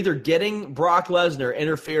 We're either getting Brock Lesnar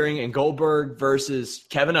interfering in Goldberg versus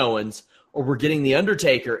Kevin Owens, or we're getting The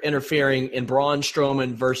Undertaker interfering in Braun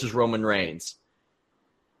Strowman versus Roman Reigns.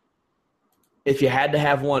 If you had to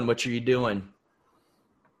have one, what are you doing?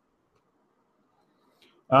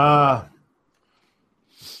 God.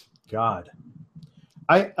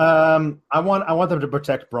 I want them to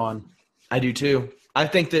protect Braun. I do too. I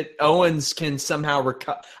think that Owens can somehow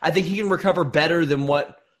recover. I think he can recover better than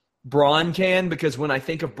what Braun can, because when I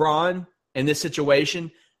think of Braun in this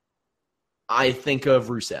situation, I think of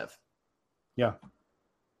Rusev. Yeah.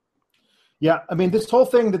 Yeah, I mean, this whole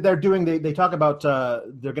thing that they're doing, they talk about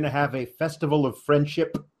they're going to have a festival of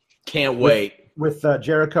friendship. Can't wait. With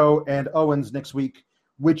Jericho and Owens next week,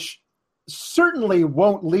 which certainly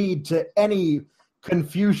won't lead to any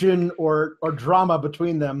confusion or drama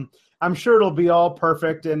between them. I'm sure it'll be all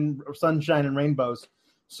perfect and sunshine and rainbows.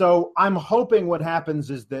 So I'm hoping what happens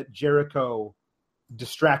is that Jericho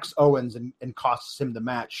distracts Owens and costs him the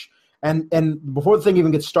match. And before the thing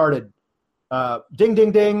even gets started, ding,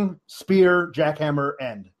 ding, ding, spear, jackhammer,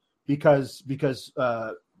 end. Because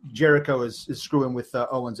Jericho is screwing with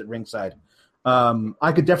Owens at ringside.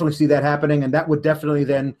 I could definitely see that happening, and that would definitely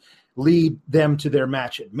then lead them to their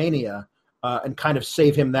match at Mania and kind of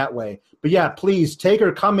save him that way. But yeah, please,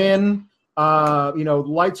 Taker, come in.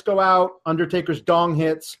 Lights go out, Undertaker's dong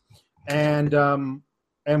hits, and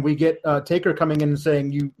we get Taker coming in and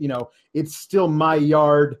saying, it's still my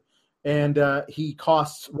yard, and he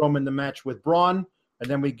costs Roman the match with Braun, and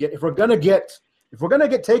then we get if we're gonna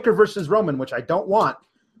get Taker versus Roman, which I don't want,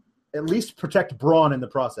 at least protect Braun in the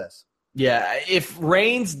process. Yeah, if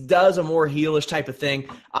Reigns does a more heelish type of thing,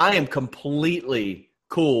 I am completely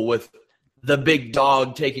cool with the big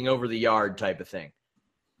dog taking over the yard type of thing.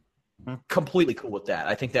 Completely cool with that.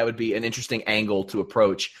 I think that would be an interesting angle to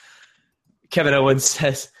approach. Kevin Owens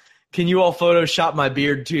says, can you all Photoshop my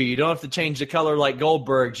beard too? You don't have to change the color like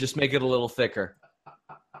Goldberg. Just make it a little thicker.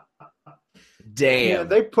 Damn. Yeah,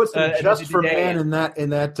 they put some just for man in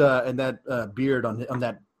that beard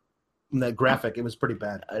on that graphic. It was pretty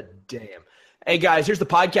bad. Damn. Hey guys, here's the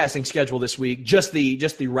podcasting schedule this week. Just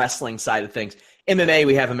the wrestling side of things. MMA,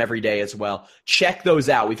 we have them every day as well. Check those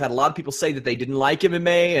out. We've had a lot of people say that they didn't like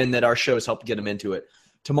MMA and that our shows helped get them into it.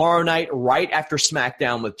 Tomorrow night, right after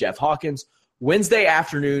SmackDown with Jeff Hawkins. Wednesday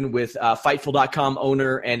afternoon with Fightful.com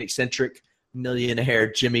owner and eccentric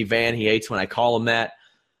millionaire Jimmy Van. He hates when I call him that.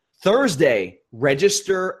 Thursday,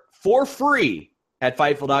 register for free at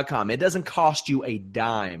Fightful.com. It doesn't cost you a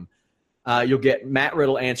dime. You'll get Matt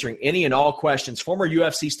Riddle answering any and all questions. Former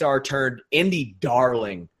UFC star turned indie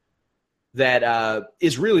darling that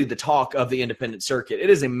is really the talk of the independent circuit.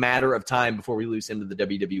 It is a matter of time before we lose him to the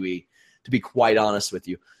WWE, to be quite honest with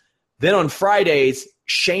you. Then on Fridays,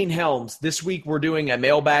 Shane Helms. This week we're doing a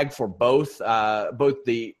mailbag for both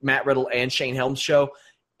the Matt Riddle and Shane Helms show.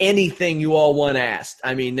 Anything you all want asked.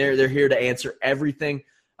 I mean, they're here to answer everything.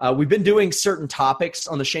 We've been doing certain topics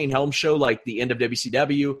on the Shane Helms show, like the end of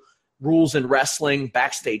WCW, rules in wrestling,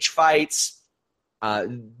 backstage fights,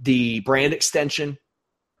 the brand extension.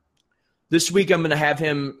 This week I'm going to have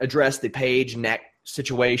him address the Paige neck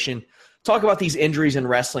situation, talk about these injuries in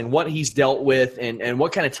wrestling, what he's dealt with, and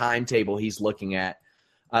what kind of timetable he's looking at.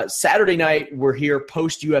 Saturday night, we're here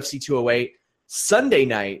post-UFC 208. Sunday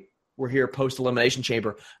night, we're here post-Elimination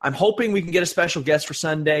Chamber. I'm hoping we can get a special guest for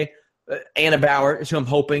Sunday. Anna Bauer is who I'm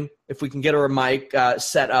hoping. If we can get her a mic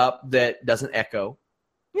set up that doesn't echo,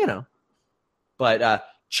 But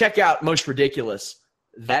check out Most Ridiculous.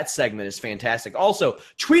 That segment is fantastic. Also,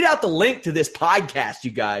 tweet out the link to this podcast,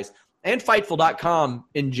 you guys, and Fightful.com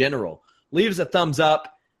in general. Leave us a thumbs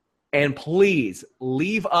up, and please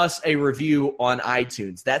leave us a review on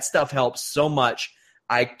iTunes. That stuff helps so much.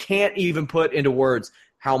 I can't even put into words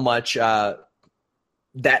how much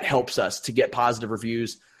that helps us to get positive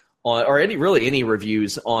reviews on, or any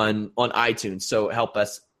reviews on iTunes. So help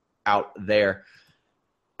us out there.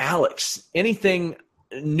 Alex, anything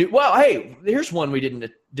new? Well, hey, here's one we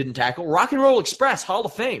didn't tackle. Rock and Roll Express Hall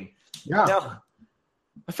of Fame. Yeah. Now,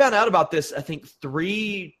 I found out about this, I think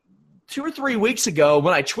 2 or 3 weeks ago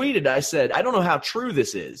when I tweeted. I said, I don't know how true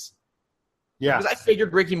this is. Yeah. Because I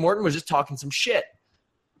figured Ricky Morton was just talking some shit.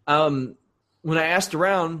 When I asked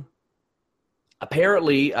around,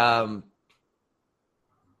 apparently the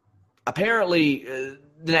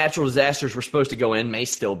natural disasters were supposed to go in, may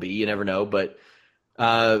still be, you never know, but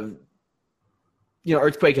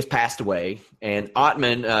Earthquake has passed away, and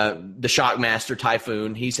Ottman, the Shockmaster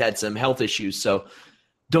Typhoon, he's had some health issues, so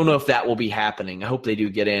don't know if that will be happening. I hope they do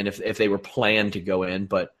get in if they were planned to go in.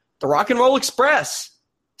 But the Rock and Roll Express,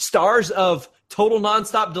 stars of Total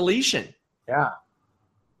Nonstop Deletion.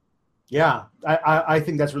 Yeah, I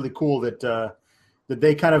think that's really cool that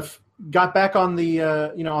they kind of got back on the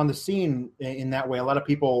on the scene in that way. A lot of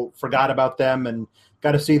people forgot about them and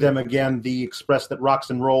got to see them again. The Express that rocks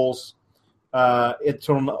and rolls. It's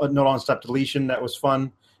no Nonstop Deletion. That was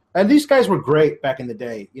fun, and these guys were great back in the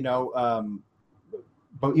day.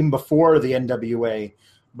 But even before the NWA,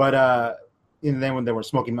 but then when they were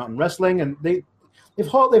Smoky Mountain Wrestling, and they've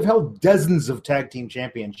held dozens of tag team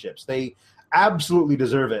championships. They absolutely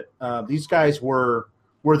deserve it. These guys were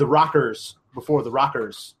the Rockers before the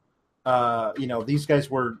Rockers. These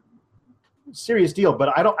guys were serious deal,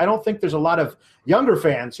 but I don't think there's a lot of younger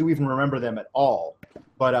fans who even remember them at all.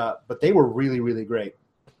 But they were really, really great.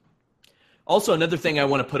 Also, another thing I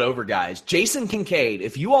want to put over, guys, Jason Kincaid.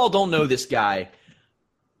 If you all don't know this guy,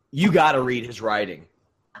 you got to read his writing.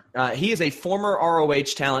 He is a former ROH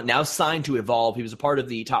talent, now signed to Evolve. He was a part of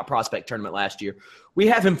the Top Prospect tournament last year. We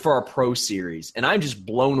have him for our Pro Series, and I'm just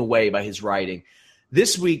blown away by his writing.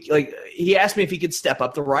 This week, he asked me if he could step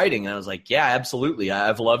up the writing, and I was like, yeah, absolutely.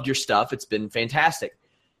 I've loved your stuff. It's been fantastic.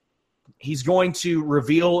 he's going to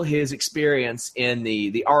reveal his experience in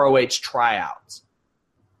the ROH tryouts.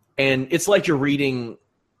 And it's like you're reading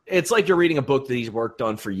a book that he's worked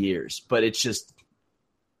on for years, but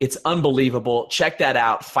it's unbelievable. Check that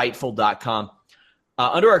out, Fightful.com.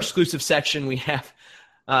 Under our exclusive section, we have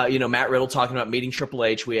Matt Riddle talking about meeting Triple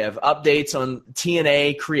H. We have updates on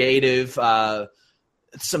TNA Creative,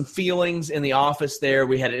 some feelings in the office there.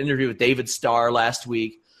 We had an interview with David Starr last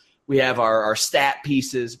week. We have our stat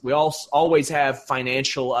pieces. We always have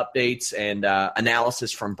financial updates and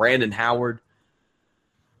analysis from Brandon Howard.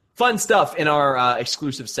 Fun stuff in our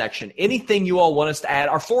exclusive section. Anything you all want us to add?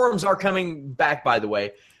 Our forums are coming back, by the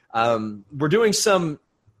way. We're doing some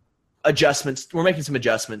adjustments. We're making some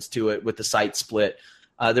adjustments to it with the site split.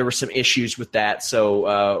 There were some issues with that,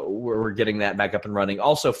 so we're getting that back up and running.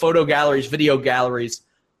 Also, photo galleries, video galleries,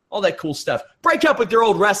 all that cool stuff. Break up with your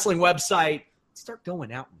old wrestling website. Start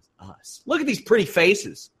going out with us. Look at these pretty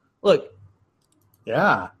faces. Look.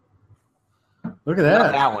 Yeah. Look at that.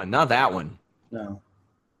 Not that one. Not that one. No.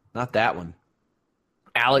 Not that one.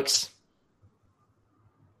 Alex,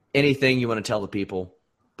 anything you want to tell the people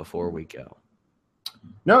before we go?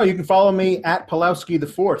 No, you can follow me at Pulowski the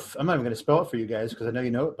Fourth. I'm not even going to spell it for you guys because I know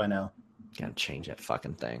you know it by now. Gotta change that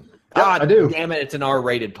fucking thing. Yep, I do. Damn it, it's an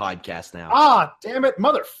R-rated podcast now. Damn it,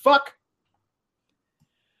 motherfuck.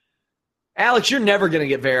 Alex, you're never going to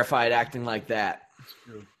get verified acting like that.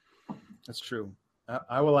 That's true.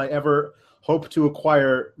 Will I ever hope to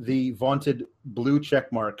acquire the vaunted blue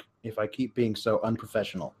check mark if I keep being so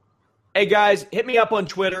unprofessional? Hey, guys, hit me up on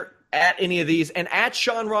Twitter at any of these and at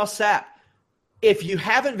Sean Ross Sapp. If you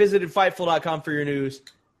haven't visited Fightful.com for your news,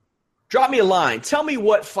 drop me a line. Tell me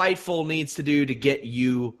what Fightful needs to do to get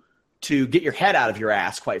you to get your head out of your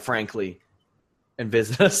ass, quite frankly, and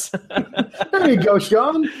visit us. There you go,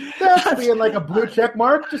 Sean. That's being like a blue check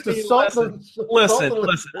mark. Just assault Listen.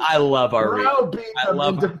 I love our readers. I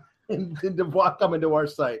love come into our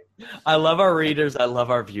site. I love our readers. I love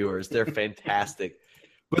our viewers. They're fantastic.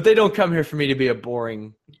 But they don't come here for me to be a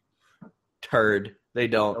boring turd. They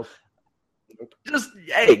don't. Nope. Just,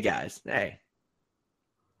 hey, guys, hey.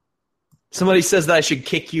 Somebody says that I should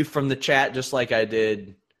kick you from the chat just like I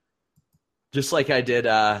did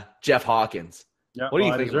Jeff Hawkins. Yeah, what do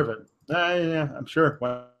you think? I deserve it. Yeah, I'm sure.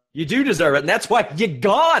 Well, you do deserve it, and that's why you're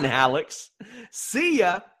gone, Alex. See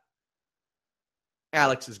ya.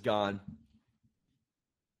 Alex is gone.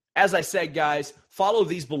 As I said, guys, follow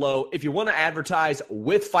these below. If you want to advertise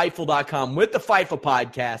with Fightful.com, with the Fightful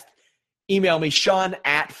podcast, email me, Sean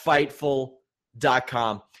at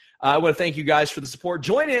Fightful.com. I want to thank you guys for the support.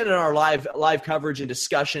 Join in our live coverage and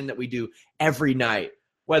discussion that we do every night,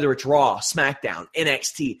 whether it's Raw, SmackDown,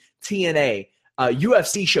 NXT, TNA,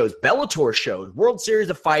 UFC shows, Bellator shows, World Series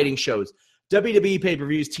of Fighting shows, WWE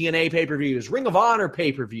pay-per-views, TNA pay-per-views, Ring of Honor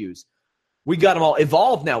pay-per-views. We got them all.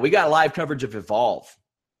 Evolve now. We got live coverage of Evolve.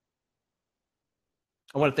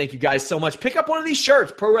 I want to thank you guys so much. Pick up one of these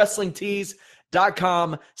shirts,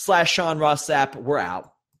 ProWrestlingTees.com/Sean Ross Sapp. We're out.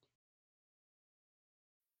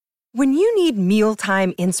 When you need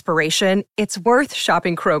mealtime inspiration, it's worth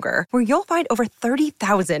shopping Kroger, where you'll find over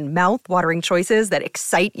 30,000 mouth-watering choices that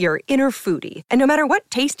excite your inner foodie. And no matter what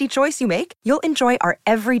tasty choice you make, you'll enjoy our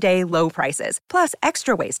everyday low prices, plus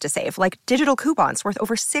extra ways to save, like digital coupons worth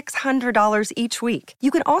over $600 each week. You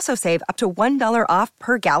can also save up to $1 off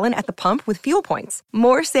per gallon at the pump with fuel points.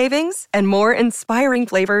 More savings and more inspiring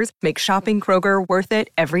flavors make shopping Kroger worth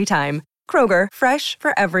it every time. Kroger, fresh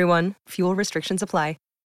for everyone. Fuel restrictions apply.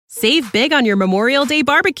 Save big on your Memorial Day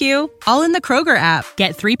barbecue, all in the Kroger app.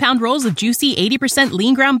 Get 3-pound rolls of juicy 80%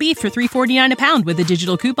 lean ground beef for $3.49 a pound with a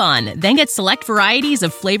digital coupon. Then get select varieties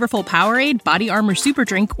of flavorful Powerade, Body Armor Super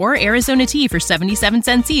Drink, or Arizona tea for 77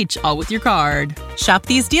 cents each, all with your card. Shop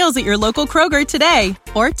these deals at your local Kroger today,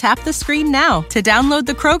 or tap the screen now to download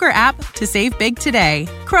the Kroger app to save big today.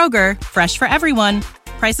 Kroger, fresh for everyone.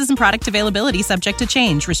 Prices and product availability subject to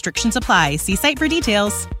change. Restrictions apply. See site for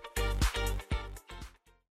details.